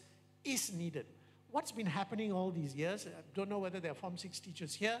syllabus is needed. What's been happening all these years, I don't know whether there are Form 6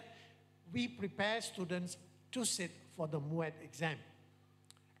 teachers here, we prepare students to sit for the MUET exam.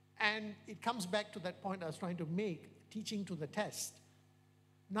 And it comes back to that point I was trying to make, teaching to the test.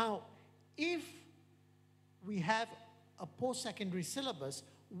 Now, if we have a post-secondary syllabus,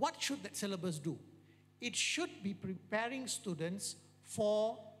 what should that syllabus do? It should be preparing students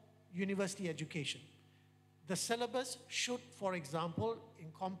for university education. The syllabus should, for example,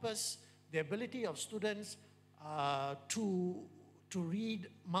 encompass the ability of students to read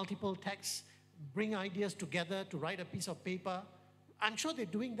multiple texts, bring ideas together, to write a piece of paper. I'm sure they're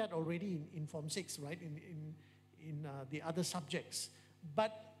doing that already in Form 6, right, in the other subjects.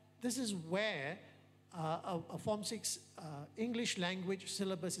 But this is where a Form 6 English language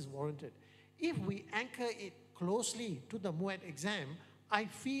syllabus is warranted. If we anchor it closely to the MUET exam, I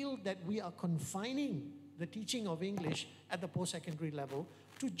feel that we are confining the teaching of English at the post-secondary level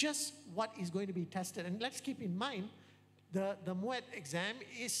to just what is going to be tested. And let's keep in mind, the MUET exam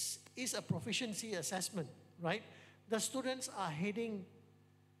is a proficiency assessment, right? The students are heading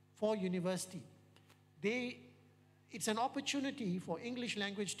for university. It's an opportunity for English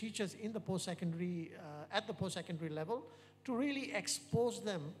language teachers in the post-secondary, at the post-secondary level to really expose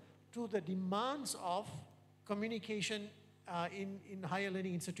them to the demands of communication in higher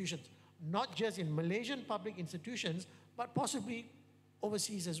learning institutions, not just in Malaysian public institutions, but possibly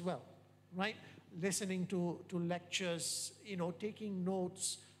overseas as well, right? Listening to lectures, taking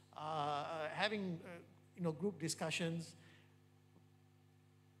notes, having group discussions.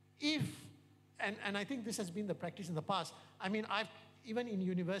 And I think this has been the practice in the past. I mean, even in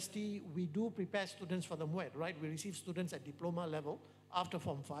university, we do prepare students for the MUET, right? We receive students at diploma level after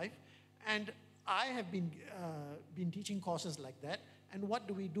Form 5. And I have been teaching courses like that. And what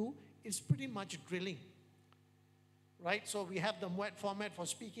do? It's pretty much drilling, right? So we have the MUET format for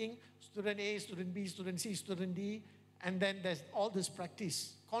speaking, student A, student B, student C, student D, and then there's all this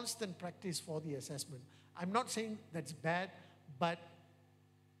practice, constant practice for the assessment. I'm not saying that's bad, but,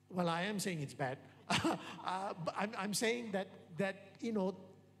 well, I am saying it's bad. But I'm saying that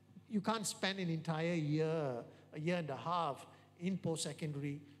you can't spend an entire year, a year and a half in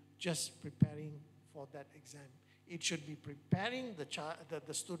post-secondary just preparing for that exam. It should be preparing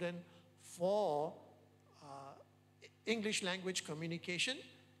the student for English language communication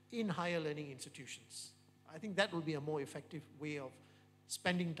in higher learning institutions. I think that will be a more effective way of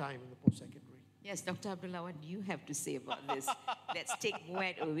spending time in the post-secondary. Yes, Dr. Abdullah, what do you have to say about this? Let's take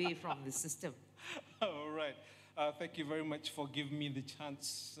MUET away from the system. All right. Thank you very much for giving me the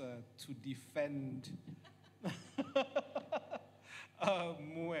chance to defend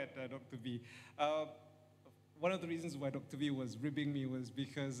MUET, Dr. V. One of the reasons why Dr. V was ribbing me was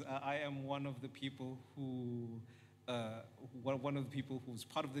because I am one of the people who's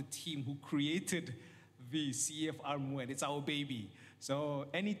part of the team who created the CEFR MUET. It's our baby. So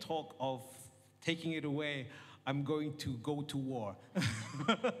any talk of taking it away, I'm going to go to war.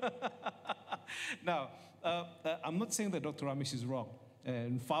 Now, I'm not saying that Dr. Ramesh is wrong,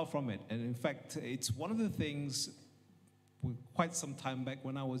 and far from it. And in fact, it's one of the things, quite some time back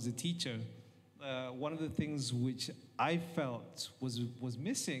when I was a teacher, one of the things which I felt was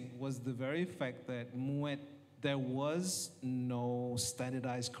missing was the very fact that MUET, there was no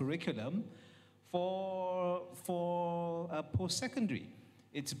standardized curriculum for post-secondary.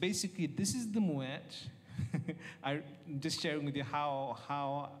 It's basically, this is the MUET. I'm just sharing with you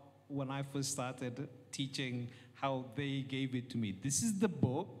how when I first started teaching, how they gave it to me. This is the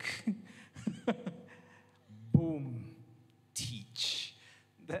book. Boom, teach.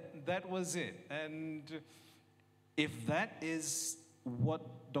 That was it. And if that is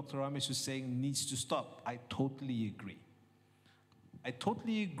what Dr. Ramesh was saying needs to stop, I totally agree. I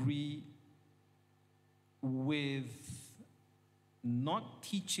totally agree with not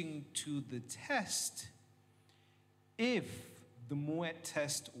teaching to the test if the MUET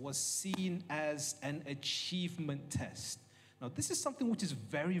test was seen as an achievement test. Now, this is something which is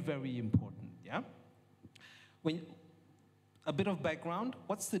very, very important, yeah? A bit of background,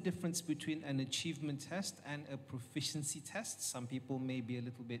 what's the difference between an achievement test and a proficiency test? Some people may be a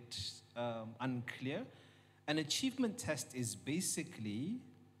little bit unclear. An achievement test is basically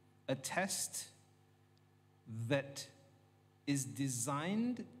a test that is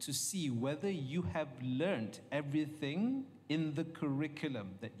designed to see whether you have learned everything in the curriculum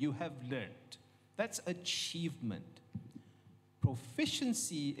that you have learned. That's achievement.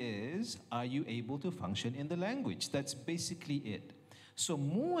 Proficiency is, are you able to function in the language? That's basically it. So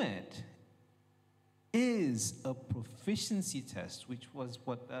MUET is a proficiency test, which was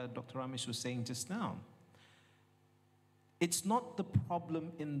what Dr. Ramesh was saying just now. It's not the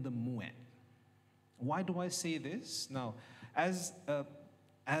problem in the MUET. Why do I say this? Now, as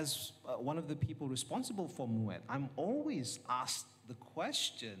one of the people responsible for MUET, I'm always asked the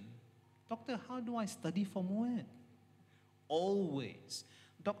question, Doctor, how do I study for MUET? Always.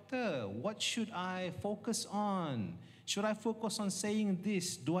 Doctor, what should I focus on? Should I focus on saying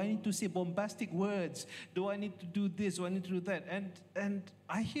this? Do I need to say bombastic words? Do I need to do this? Do I need to do that? And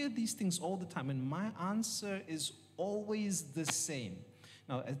I hear these things all the time, and my answer is always the same.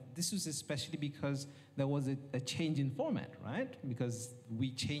 Now, this was especially because there was a change in format, right? Because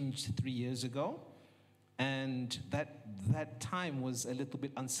we changed 3 years ago, and that time was a little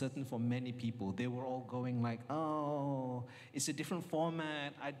bit uncertain for many people. They were all going like, oh, it's a different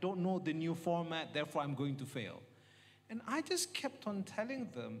format. I don't know the new format, therefore I'm going to fail. And I just kept on telling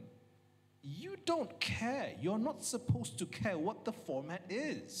them, you don't care. You're not supposed to care what the format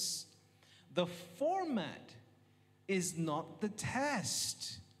is. The format is not the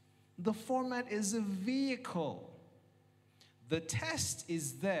test. The format is a vehicle. The test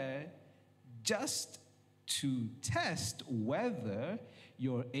is there just to test whether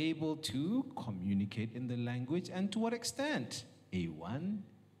you're able to communicate in the language and to what extent. A1,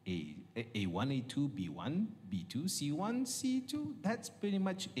 A1, A2, B1, B2, C1, C2, that's pretty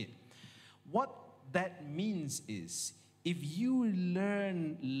much it. what that means is, if you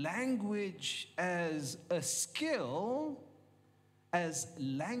learn language as a skill, as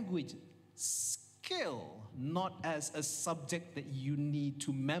language skill, not as a subject that you need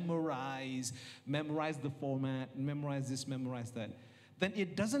to memorize the format, memorize this, memorize that, then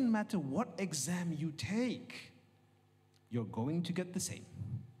it doesn't matter what exam you take, you're going to get the same.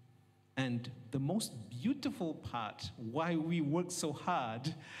 And the most beautiful part, why we work so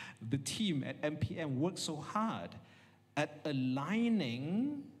hard, the team at MPM worked so hard at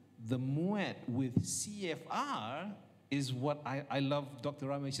aligning the MUET with CFR, is what I love Dr.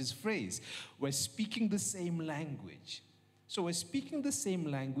 Ramesh's phrase. We're speaking the same language. So we're speaking the same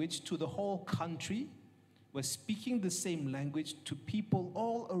language to the whole country. We're speaking the same language to people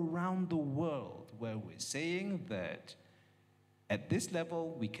all around the world, where we're saying that at this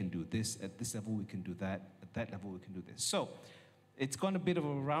level, we can do this. At this level, we can do that. At that level, we can do this. So it's gone a bit of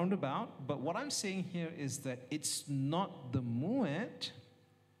a roundabout, but what I'm saying here is that it's not the MUET,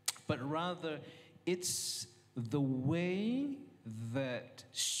 but rather it's the way that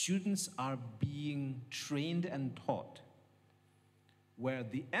students are being trained and taught, where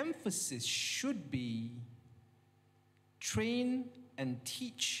the emphasis should be train and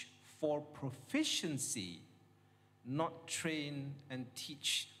teach for proficiency, not train and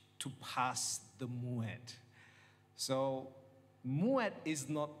teach to pass the MUET. So MUET is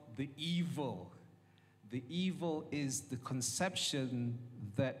not the evil. The evil is the conception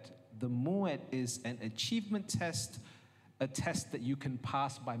that the MUET is an achievement test, a test that you can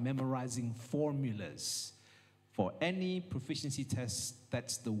pass by memorizing formulas. For any proficiency test,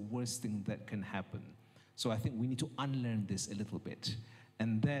 that's the worst thing that can happen. So I think we need to unlearn this a little bit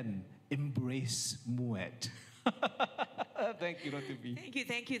and then embrace MUET. Thank you, Dr. B. Thank you,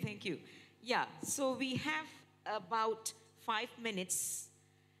 thank you, thank you. Yeah, so we have about 5 minutes.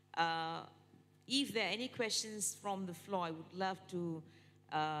 If there are any questions from the floor, I would love to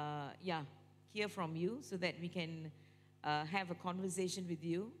hear from you so that we can have a conversation with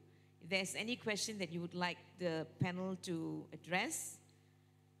you. If there's any question that you would like the panel to address.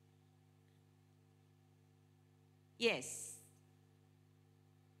 Yes.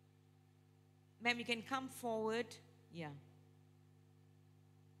 Ma'am, you can come forward. Yeah.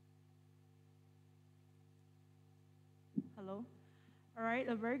 Hello. All right,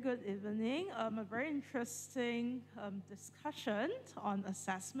 a very good evening. A very interesting discussion on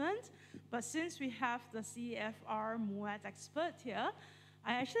assessment. But since we have the CFR MUET expert here,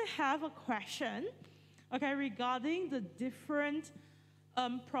 I actually have a question, okay, regarding the different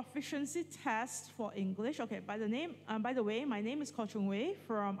proficiency tests for English. Okay, by the way, my name is Ko Chung Wei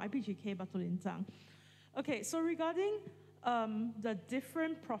from IPGK Batu Lintang. Okay, so regarding the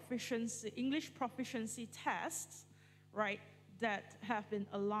different English proficiency tests, right, that have been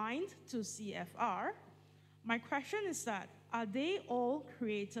aligned to CFR, my question is that, are they all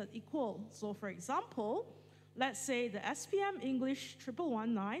created equal? So for example, let's say the SPM English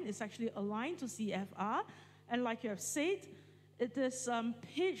 1119 is actually aligned to CFR, and like you have said, it is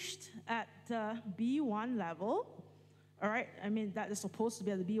pitched at the B1 level, all right? I mean, that is supposed to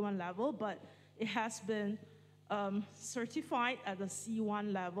be at the B1 level, but it has been certified at the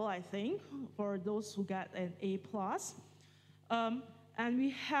C1 level, I think, for those who get an A+. And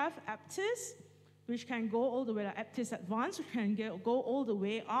we have APTIS, which can go all the way to APTIS Advanced, which can go all the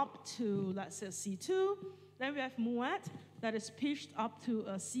way up to, let's say, C2. Then we have MUET, that is pitched up to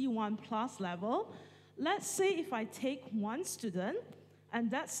a C1 plus level. Let's say if I take one student, and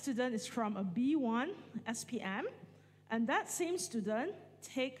that student is from a B1 SPM, and that same student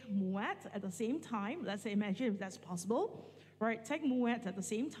take MUET at the same time, let's say, imagine if that's possible, right? Take MUET at the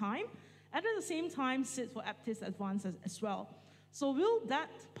same time, and at the same time sit for APTIS Advanced as well. So will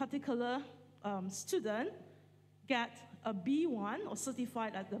that particular student get a B1 or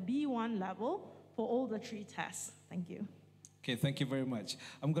certified at the B1 level for all the 3 tests? Thank you. Okay, thank you very much.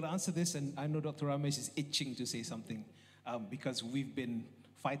 I'm going to answer this, and I know Dr. Ramesh is itching to say something because we've been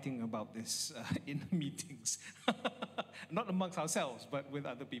fighting about this in meetings, not amongst ourselves, but with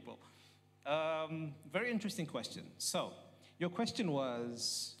other people. Very interesting question. So, your question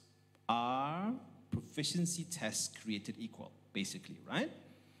was, are proficiency tests created equal, basically, right?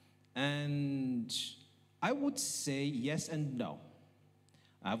 And I would say yes and no.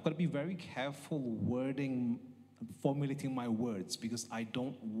 I've got to be very careful formulating my words because I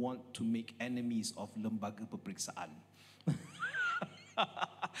don't want to make enemies of lembaga peperiksaan.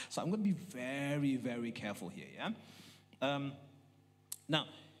 So I'm going to be very, very careful here, yeah? Now,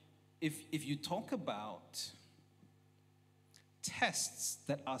 if you talk about tests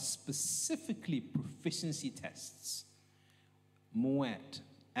that are specifically proficiency tests, MUET,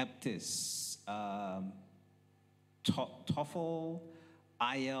 APTIS, TOEFL,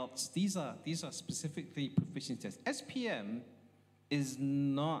 IELTS, these are specifically proficiency tests. SPM is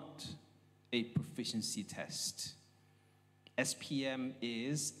not a proficiency test. SPM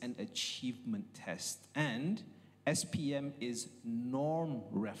is an achievement test, and SPM is norm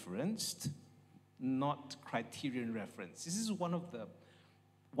referenced, not criterion referenced. This is one of the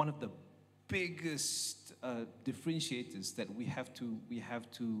biggest differentiators that we have to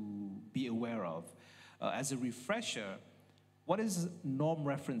be aware of. As a refresher, what is norm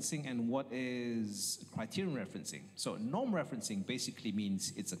referencing and what is criterion referencing? So norm referencing basically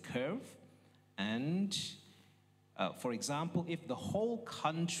means it's a curve, and for example, if the whole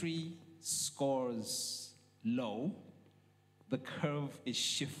country scores low, the curve is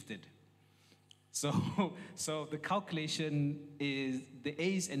shifted. So the calculation is the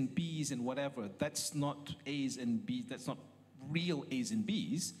A's and B's and whatever, that's not A's and B's, that's not real A's and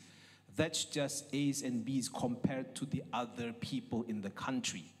B's, that's just A's and B's compared to the other people in the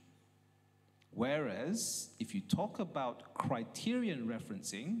country. Whereas, if you talk about criterion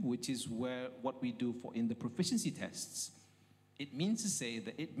referencing, which is what we do in the proficiency tests, it means to say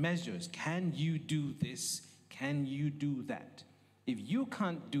that it measures, can you do this, can you do that? If you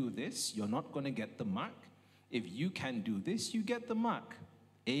can't do this, you're not going to get the mark. If you can do this, you get the mark.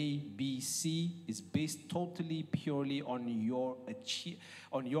 A, B, C is based totally, purely on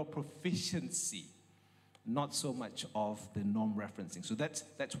your proficiency, not so much of the norm referencing. So that's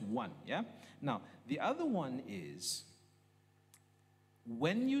one, yeah? Now, the other one is,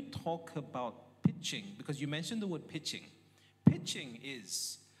 when you talk about pitching, because you mentioned the word pitching, pitching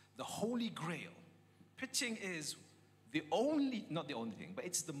is the holy grail. Pitching is not the only thing, but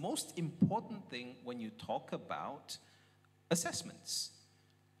it's the most important thing when you talk about assessments.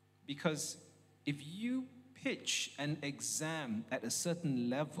 Because if you pitch an exam at a certain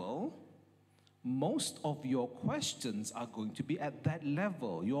level, most of your questions are going to be at that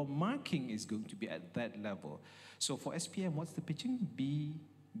level. Your marking is going to be at that level. So for SPM, what's the pitching?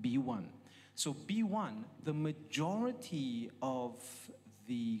 B1. So B1, the majority of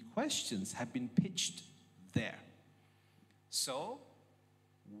the questions have been pitched there. So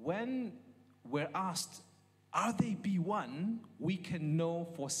when we're asked, are they B1, we can know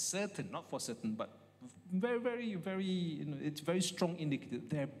for certain, not for certain, but very, very, very, it's very strong indicator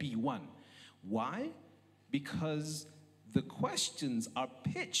they're B1. Why? Because the questions are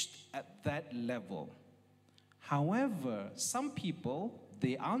pitched at that level. However, some people,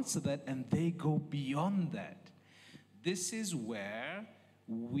 they answer that and they go beyond that. This is where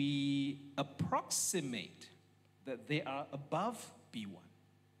we approximate that they are above B1.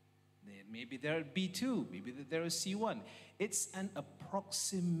 Maybe they're at B2, maybe they're a C1. It's an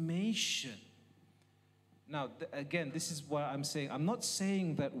approximation. Now, again, this is what I'm saying. I'm not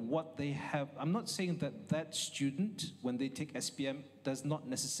saying that I'm not saying that that student, when they take SPM, does not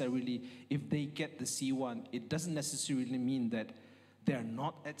necessarily, if they get the C1, it doesn't necessarily mean that they're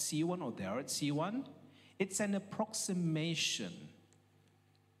not at C1 or they are at C1. It's an approximation.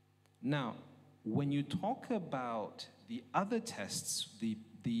 Now, when you talk about the other tests,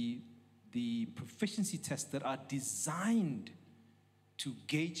 the proficiency tests that are designed to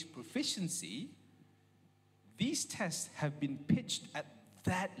gauge proficiency, these tests have been pitched at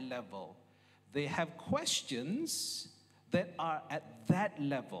that level. They have questions that are at that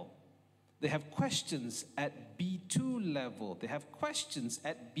level. They have questions at B2 level. They have questions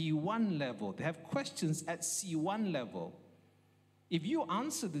at B1 level. They have questions at C1 level. If you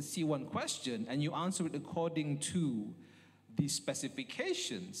answer the C1 question and you answer it according to the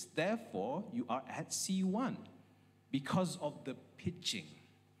specifications, therefore you are at C1 because of the pitching.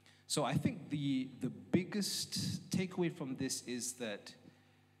 So I think the biggest takeaway from this is that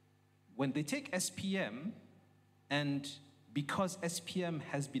when they take SPM, and because SPM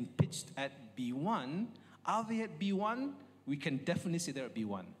has been pitched at B1, are they at B1? We can definitely say they're at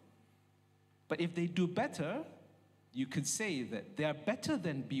B1. But if they do better, you could say that they are better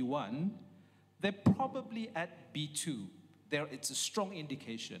than B1, they're probably at B2. It's a strong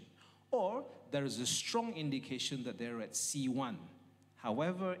indication. Or there is a strong indication that they're at C1.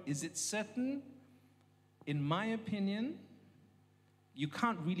 However, is it certain? In my opinion, you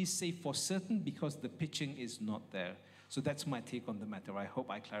can't really say for certain because the pitching is not there. So that's my take on the matter. I hope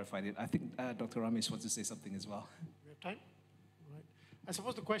I clarified it. I think Dr. Ramesh wants to say something as well. We have time? All right. I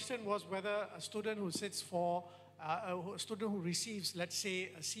suppose the question was whether a student who sits for, a student who receives, let's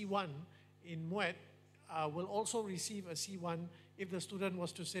say, a C1 in Mohd will also receive a C1 if the student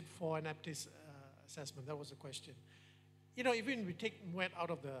was to sit for an APTIS assessment. That was the question. You know, even we take Mohd out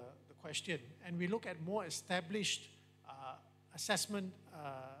of the question and we look at more established assessment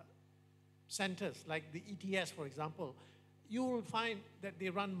centers, like the ETS, for example, you will find that they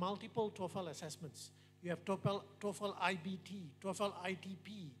run multiple TOEFL assessments. You have TOEFL IBT, TOEFL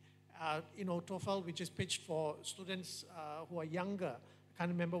ITP, TOEFL, which is pitched for students who are younger. I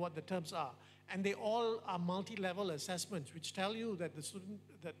can't remember what the terms are. And they all are multi-level assessments, which tell you that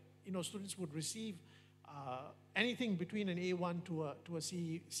students would receive anything between an A1 to a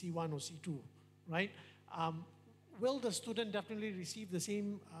C1 or C2, right? Will the student definitely receive the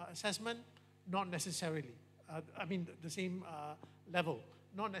same assessment? Not necessarily. The same level,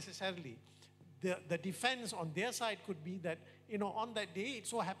 not necessarily. The defense on their side could be that, on that day, it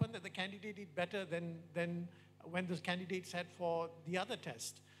so happened that the candidate did better than when the candidate sat for the other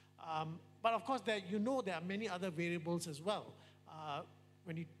test. But of course, there are many other variables as well.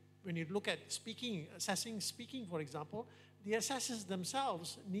 When you look at assessing speaking, for example, the assessors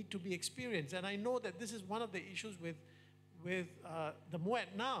themselves need to be experienced. And I know that this is one of the issues with the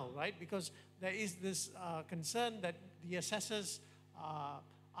Mohd now, right? Because there is this concern that the assessors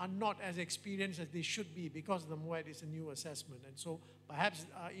are not as experienced as they should be because the Mohd is a new assessment. And so perhaps,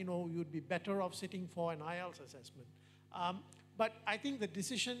 you'd be better off sitting for an IELTS assessment. But I think the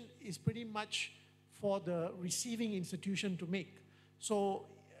decision is pretty much for the receiving institution to make. So,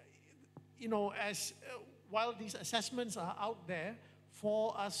 while these assessments are out there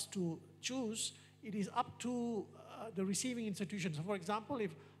for us to choose, it is up to the receiving institution. So for example,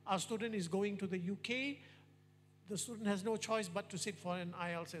 if our student is going to the UK, the student has no choice but to sit for an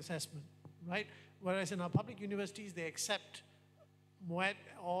IELTS assessment, right? Whereas in our public universities, they accept Mohd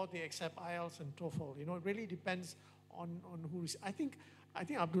or they accept IELTS and TOEFL. It really depends on who is. I think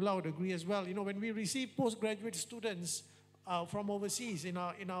Abdullah would agree as well. When we receive postgraduate students from overseas in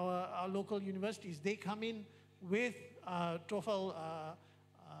our local universities, they come in with TOEFL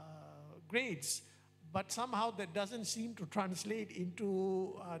grades, but somehow that doesn't seem to translate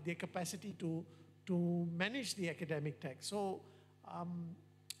into their capacity to manage the academic text. So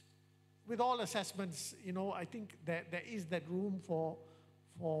with all assessments, I think that there is that room for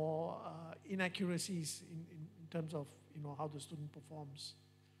inaccuracies in terms of how the student performs.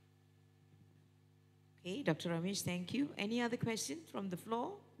 Okay, Dr. Ramesh, thank you. Any other questions from the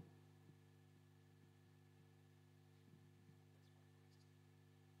floor?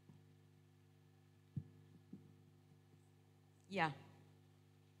 Yeah.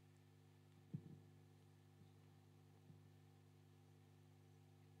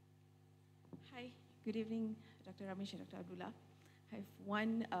 Hi, good evening, Dr. Ramesh and Dr. Abdullah. I have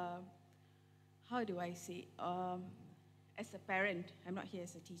one, how do I say, as a parent, I'm not here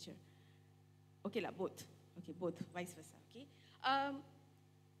as a teacher. Okay, both. Okay, both, vice versa, okay?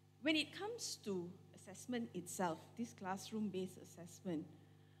 When it comes to assessment itself, this classroom-based assessment,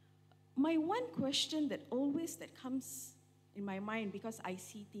 my one question that comes in my mind, because I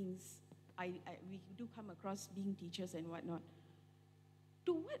see things, we do come across being teachers and whatnot,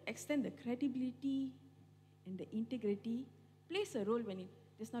 to what extent the credibility and the integrity plays a role when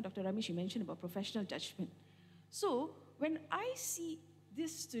just now Dr. Ramesh, you mentioned about professional judgment. So when I see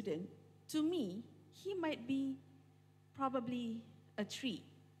this student, to me, he might be probably a 3,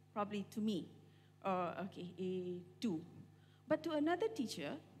 probably to me, or okay, a 2. But to another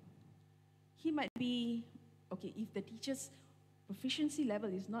teacher, he might be, okay, if the teacher's proficiency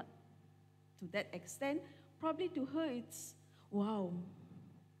level is not to that extent, probably to her it's, wow,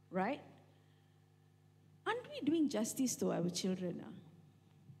 right? Aren't we doing justice to our children?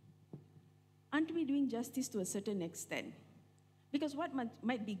 Aren't we doing justice to a certain extent? Because what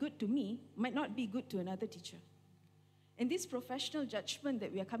might be good to me might not be good to another teacher. And this professional judgment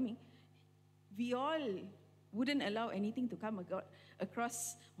that we are coming, we all wouldn't allow anything to come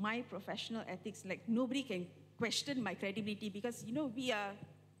across my professional ethics. Like nobody can question my credibility because, we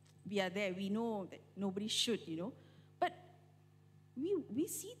are there. We know that nobody should, But we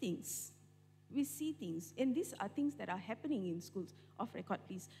see things. We see things. And these are things that are happening in schools. Off record,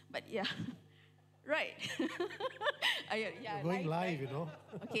 please. But yeah. Right. We're going live,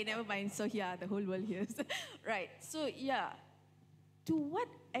 Okay, never mind. So yeah, the whole world hears. Right. So yeah, to what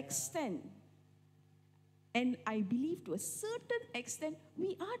extent, and I believe to a certain extent,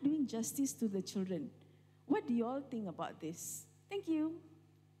 we are doing justice to the children. What do you all think about this? Thank you.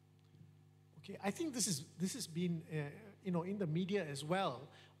 Okay, I think this has been, in the media as well,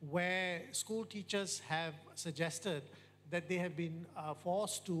 where school teachers have suggested that they have been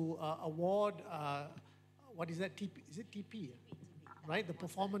forced to award, what is that, TP, is it TP? Right, the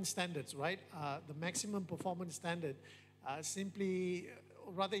performance standards, right? The maximum performance standard, simply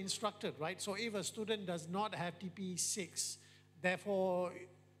rather instructed, right? So if a student does not have TP6, therefore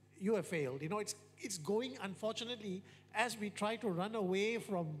you have failed. It's going, unfortunately, as we try to run away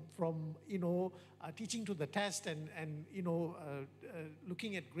from teaching to the test and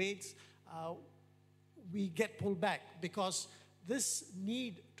looking at grades, we get pulled back because this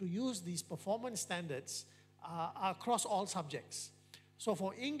need to use these performance standards are across all subjects. So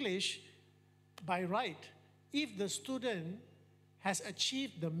for English, by right, if the student has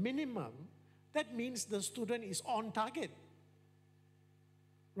achieved the minimum, that means the student is on target.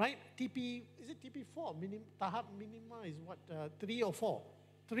 Right? Is it TP4? Tahap minima is what, 3 or 4?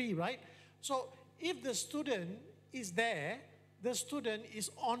 3, right? So if the student is there, the student is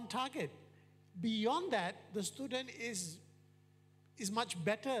on target. Beyond that, the student is much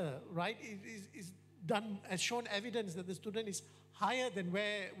better, right? Is done, has shown evidence that the student is higher than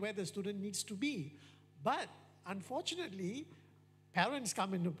where the student needs to be. But unfortunately, parents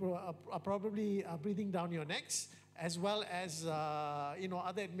come in, are probably breathing down your necks, as well as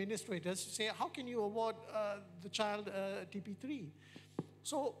other administrators say, how can you award the child TP3?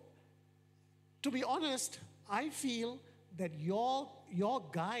 So, to be honest, I feel that your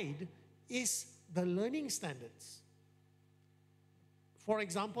guide is the learning standards. For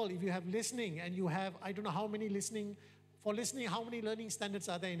example, if you have listening and you have, I don't know how many listening, for listening, how many learning standards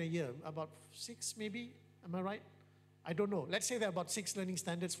are there in a year? About 6 maybe, am I right? I don't know. Let's say there are about 6 learning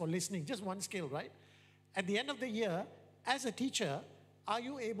standards for listening, just one skill, right? At the end of the year, as a teacher, are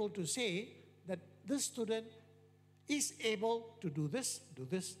you able to say that this student is able to do this, do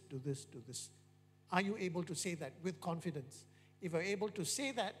this, do this, do this? Are you able to say that with confidence? If you're able to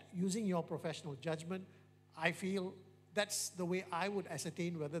say that using your professional judgment, I feel that's the way I would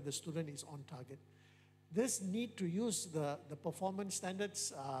ascertain whether the student is on target. This need to use the performance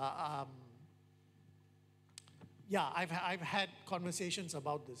standards, I've had conversations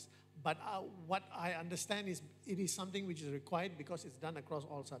about this. But what I understand is it is something which is required because it's done across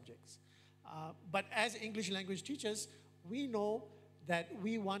all subjects. But as English language teachers, we know that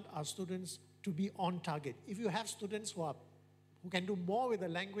we want our students to be on target. If you have students who can do more with the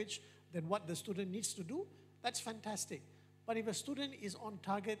language than what the student needs to do, that's fantastic. But if a student is on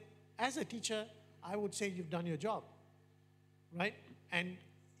target, as a teacher, I would say you've done your job, right? And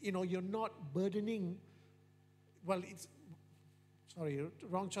you're not burdening, well, it's, sorry,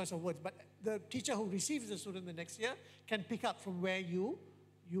 wrong choice of words, but the teacher who receives the student the next year can pick up from where you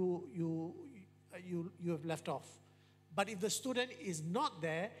have left off. But if the student is not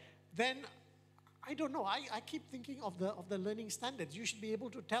there, then I don't know. I keep thinking of the learning standards. You should be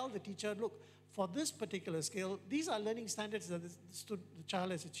able to tell the teacher, look, for this particular skill, these are learning standards that the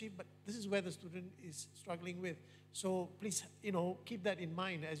child has achieved, but this is where the student is struggling with. So please, keep that in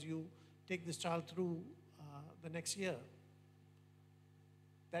mind as you take this child through the next year.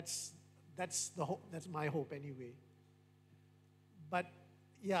 That's the hope. That's my hope anyway. But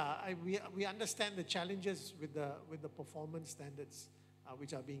yeah, we understand the challenges with the performance standards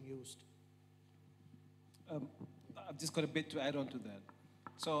which are being used. I've just got a bit to add on to that.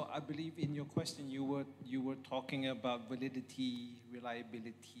 So I believe in your question you were talking about validity,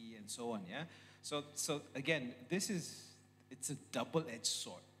 reliability, and so on. Yeah. So again, it's a double-edged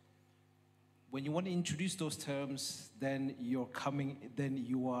sword. When you want to introduce those terms, then you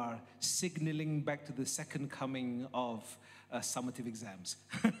are signaling back to the second coming of summative exams.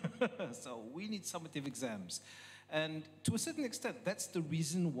 So we need summative exams. And to a certain extent, that's the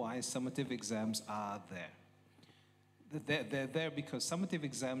reason why summative exams are there. They're there because summative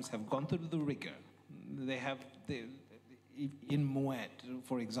exams have gone through the rigor. In Mohd,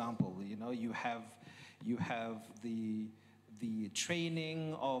 for example, you have the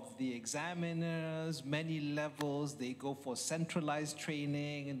training of the examiners, many levels. They go for centralized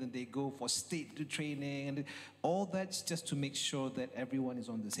training, and then they go for state training, and all that's just to make sure that everyone is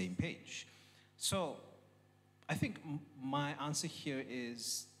on the same page. So I think my answer here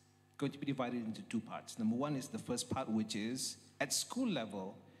is going to be divided into 2 parts. Number one is the first part, which is at school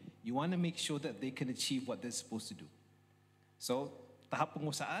level, you want to make sure that they can achieve what they're supposed to do. So tahap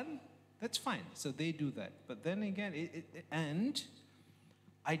penguasaan, that's fine. So they do that. But then again, and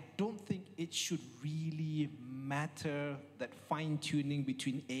I don't think it should really matter that fine-tuning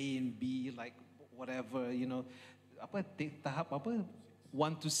between A and B, like whatever, tahap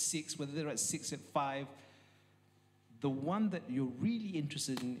 1 to 6, whether they're at 6 at 5. The one that you're really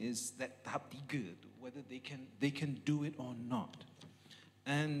interested in is that tahap 3, whether they can do it or not.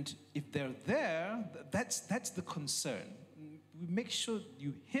 And if they're there, that's the concern. We make sure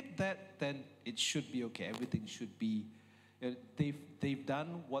you hit that, then it should be okay. Everything should be, they've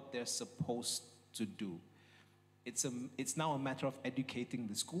done what they're supposed to do. It's now a matter of educating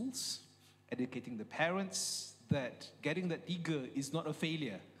the schools, educating the parents that getting that 3 is not a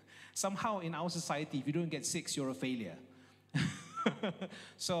failure. Somehow in our society, if you don't get 6, you're a failure.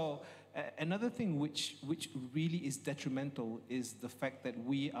 So another thing which really is detrimental is the fact that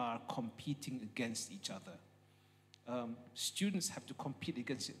we are competing against each other. Students have to compete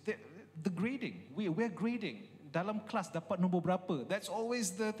against the grading. We're grading. Dalam kelas dapat nombor berapa? That's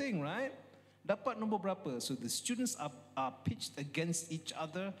always the thing, right? Dapat nombor berapa? So the students are pitched against each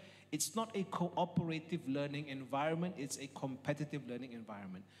other. It's not a cooperative learning environment, it's a competitive learning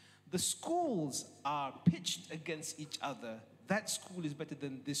environment. The schools are pitched against each other. That school is better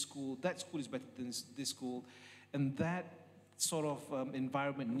than this school, that school is better than this school, and that sort of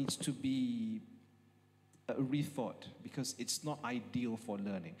environment needs to be rethought because it's not ideal for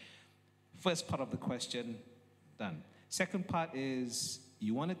learning. First part of the question, done. Second part is,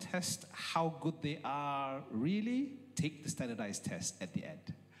 you want to test how good they are really? Take the standardized test at the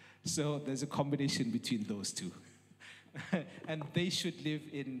end. So there's a combination between those two. And they should live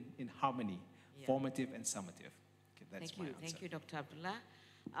in harmony, formative and summative. Okay, that's my answer. Thank you, Dr. Abdullah.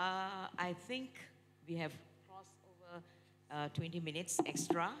 I think we have crossed over 20 minutes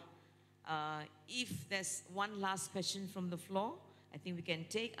extra. If there's one last question from the floor, I think we can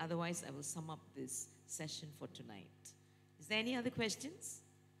take. Otherwise, I will sum up this session for tonight. Is there any other questions?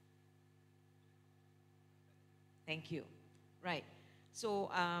 Thank you. Right.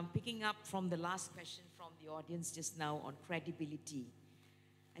 So picking up from the last question from the audience just now on credibility,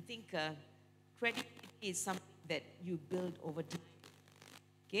 I think credibility is something that you build over time.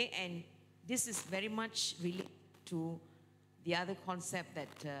 Okay, and this is very much related to the other concept that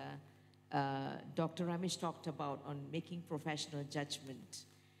Dr. Ramesh talked about on making professional judgment.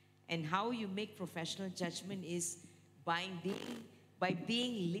 And how you make professional judgment is by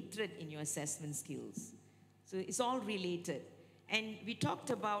being literate in your assessment skills. So it's all related. And we talked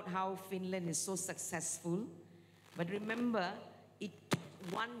about how Finland is so successful, but remember, it took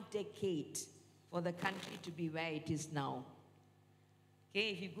 1 decade for the country to be where it is now. Okay,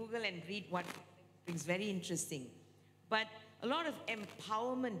 if you Google and read what it's very interesting. But a lot of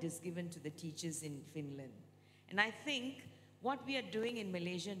empowerment is given to the teachers in Finland. And I think what we are doing in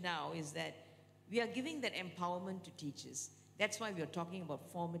Malaysia now is that we are giving that empowerment to teachers. That's why we are talking about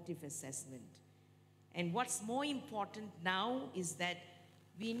formative assessment. And what's more important now is that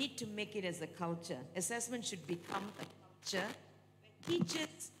we need to make it as a culture. Assessment should become a culture where teachers...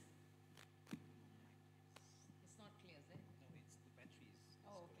 It's not clear, is it? No, it's the batteries.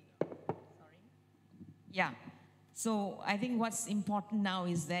 Oh, okay. Sorry. Yeah. So I think what's important now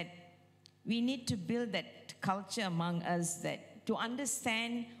is that we need to build that culture among us that to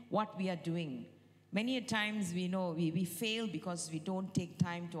understand what we are doing. Many a times we know we fail because we don't take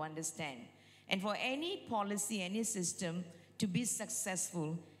time to understand. And for any policy, any system to be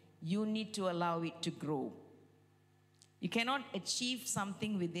successful, you need to allow it to grow. You cannot achieve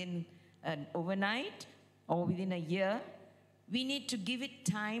something within an overnight or within a year. We need to give it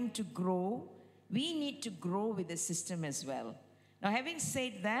time to grow. We need to grow with the system as well. Now, having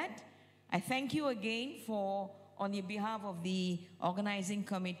said that, I thank you again on behalf of the organizing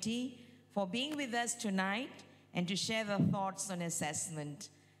committee, for being with us tonight and to share the thoughts on assessment.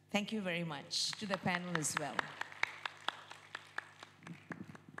 Thank you very much to the panel as well.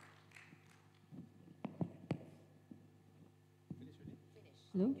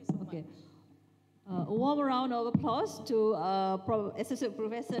 Hello? Okay. A warm round of applause to Associate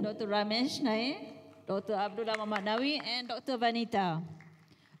Professor Dr. Ramesh Nair, Dr. Abdullah Nawi, and Dr. Vanita.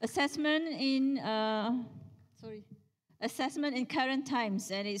 Assessment in current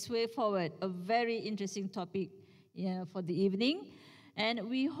times and its way forward, a very interesting topic for the evening. And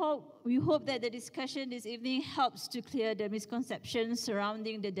we hope that the discussion this evening helps to clear the misconceptions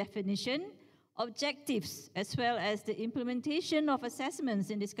surrounding the definition, objectives, as well as the implementation of assessments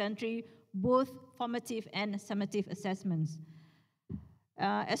in this country, both formative and summative assessments,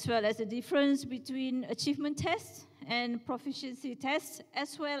 as well as the difference between achievement tests and proficiency tests,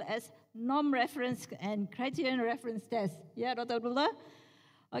 as well as norm reference and criterion reference tests. Yeah, Dr. Abdullah?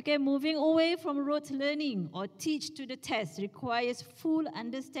 Okay, moving away from rote learning or teach to the test requires full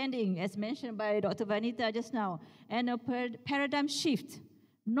understanding, as mentioned by Dr. Vanita just now, and a paradigm shift,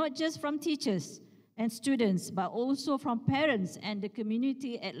 not just from teachers and students, but also from parents and the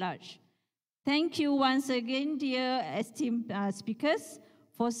community at large. Thank you once again, dear esteemed speakers,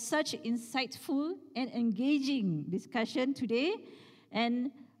 for such insightful and engaging discussion today,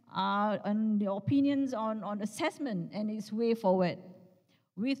 and on the opinions on assessment and its way forward.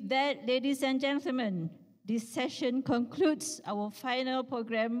 With that, ladies and gentlemen, this session concludes our final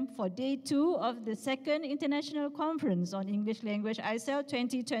program for Day 2 of the 2nd International Conference on English Language ICEL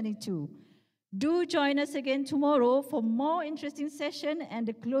 2022. Do join us again tomorrow for more interesting session and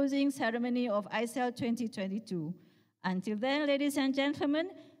the closing ceremony of ICEL 2022. Until then, ladies and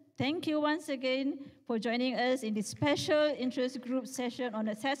gentlemen, thank you once again for joining us in this special interest group session on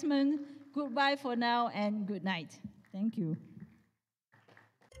assessment. Goodbye for now and good night. Thank you.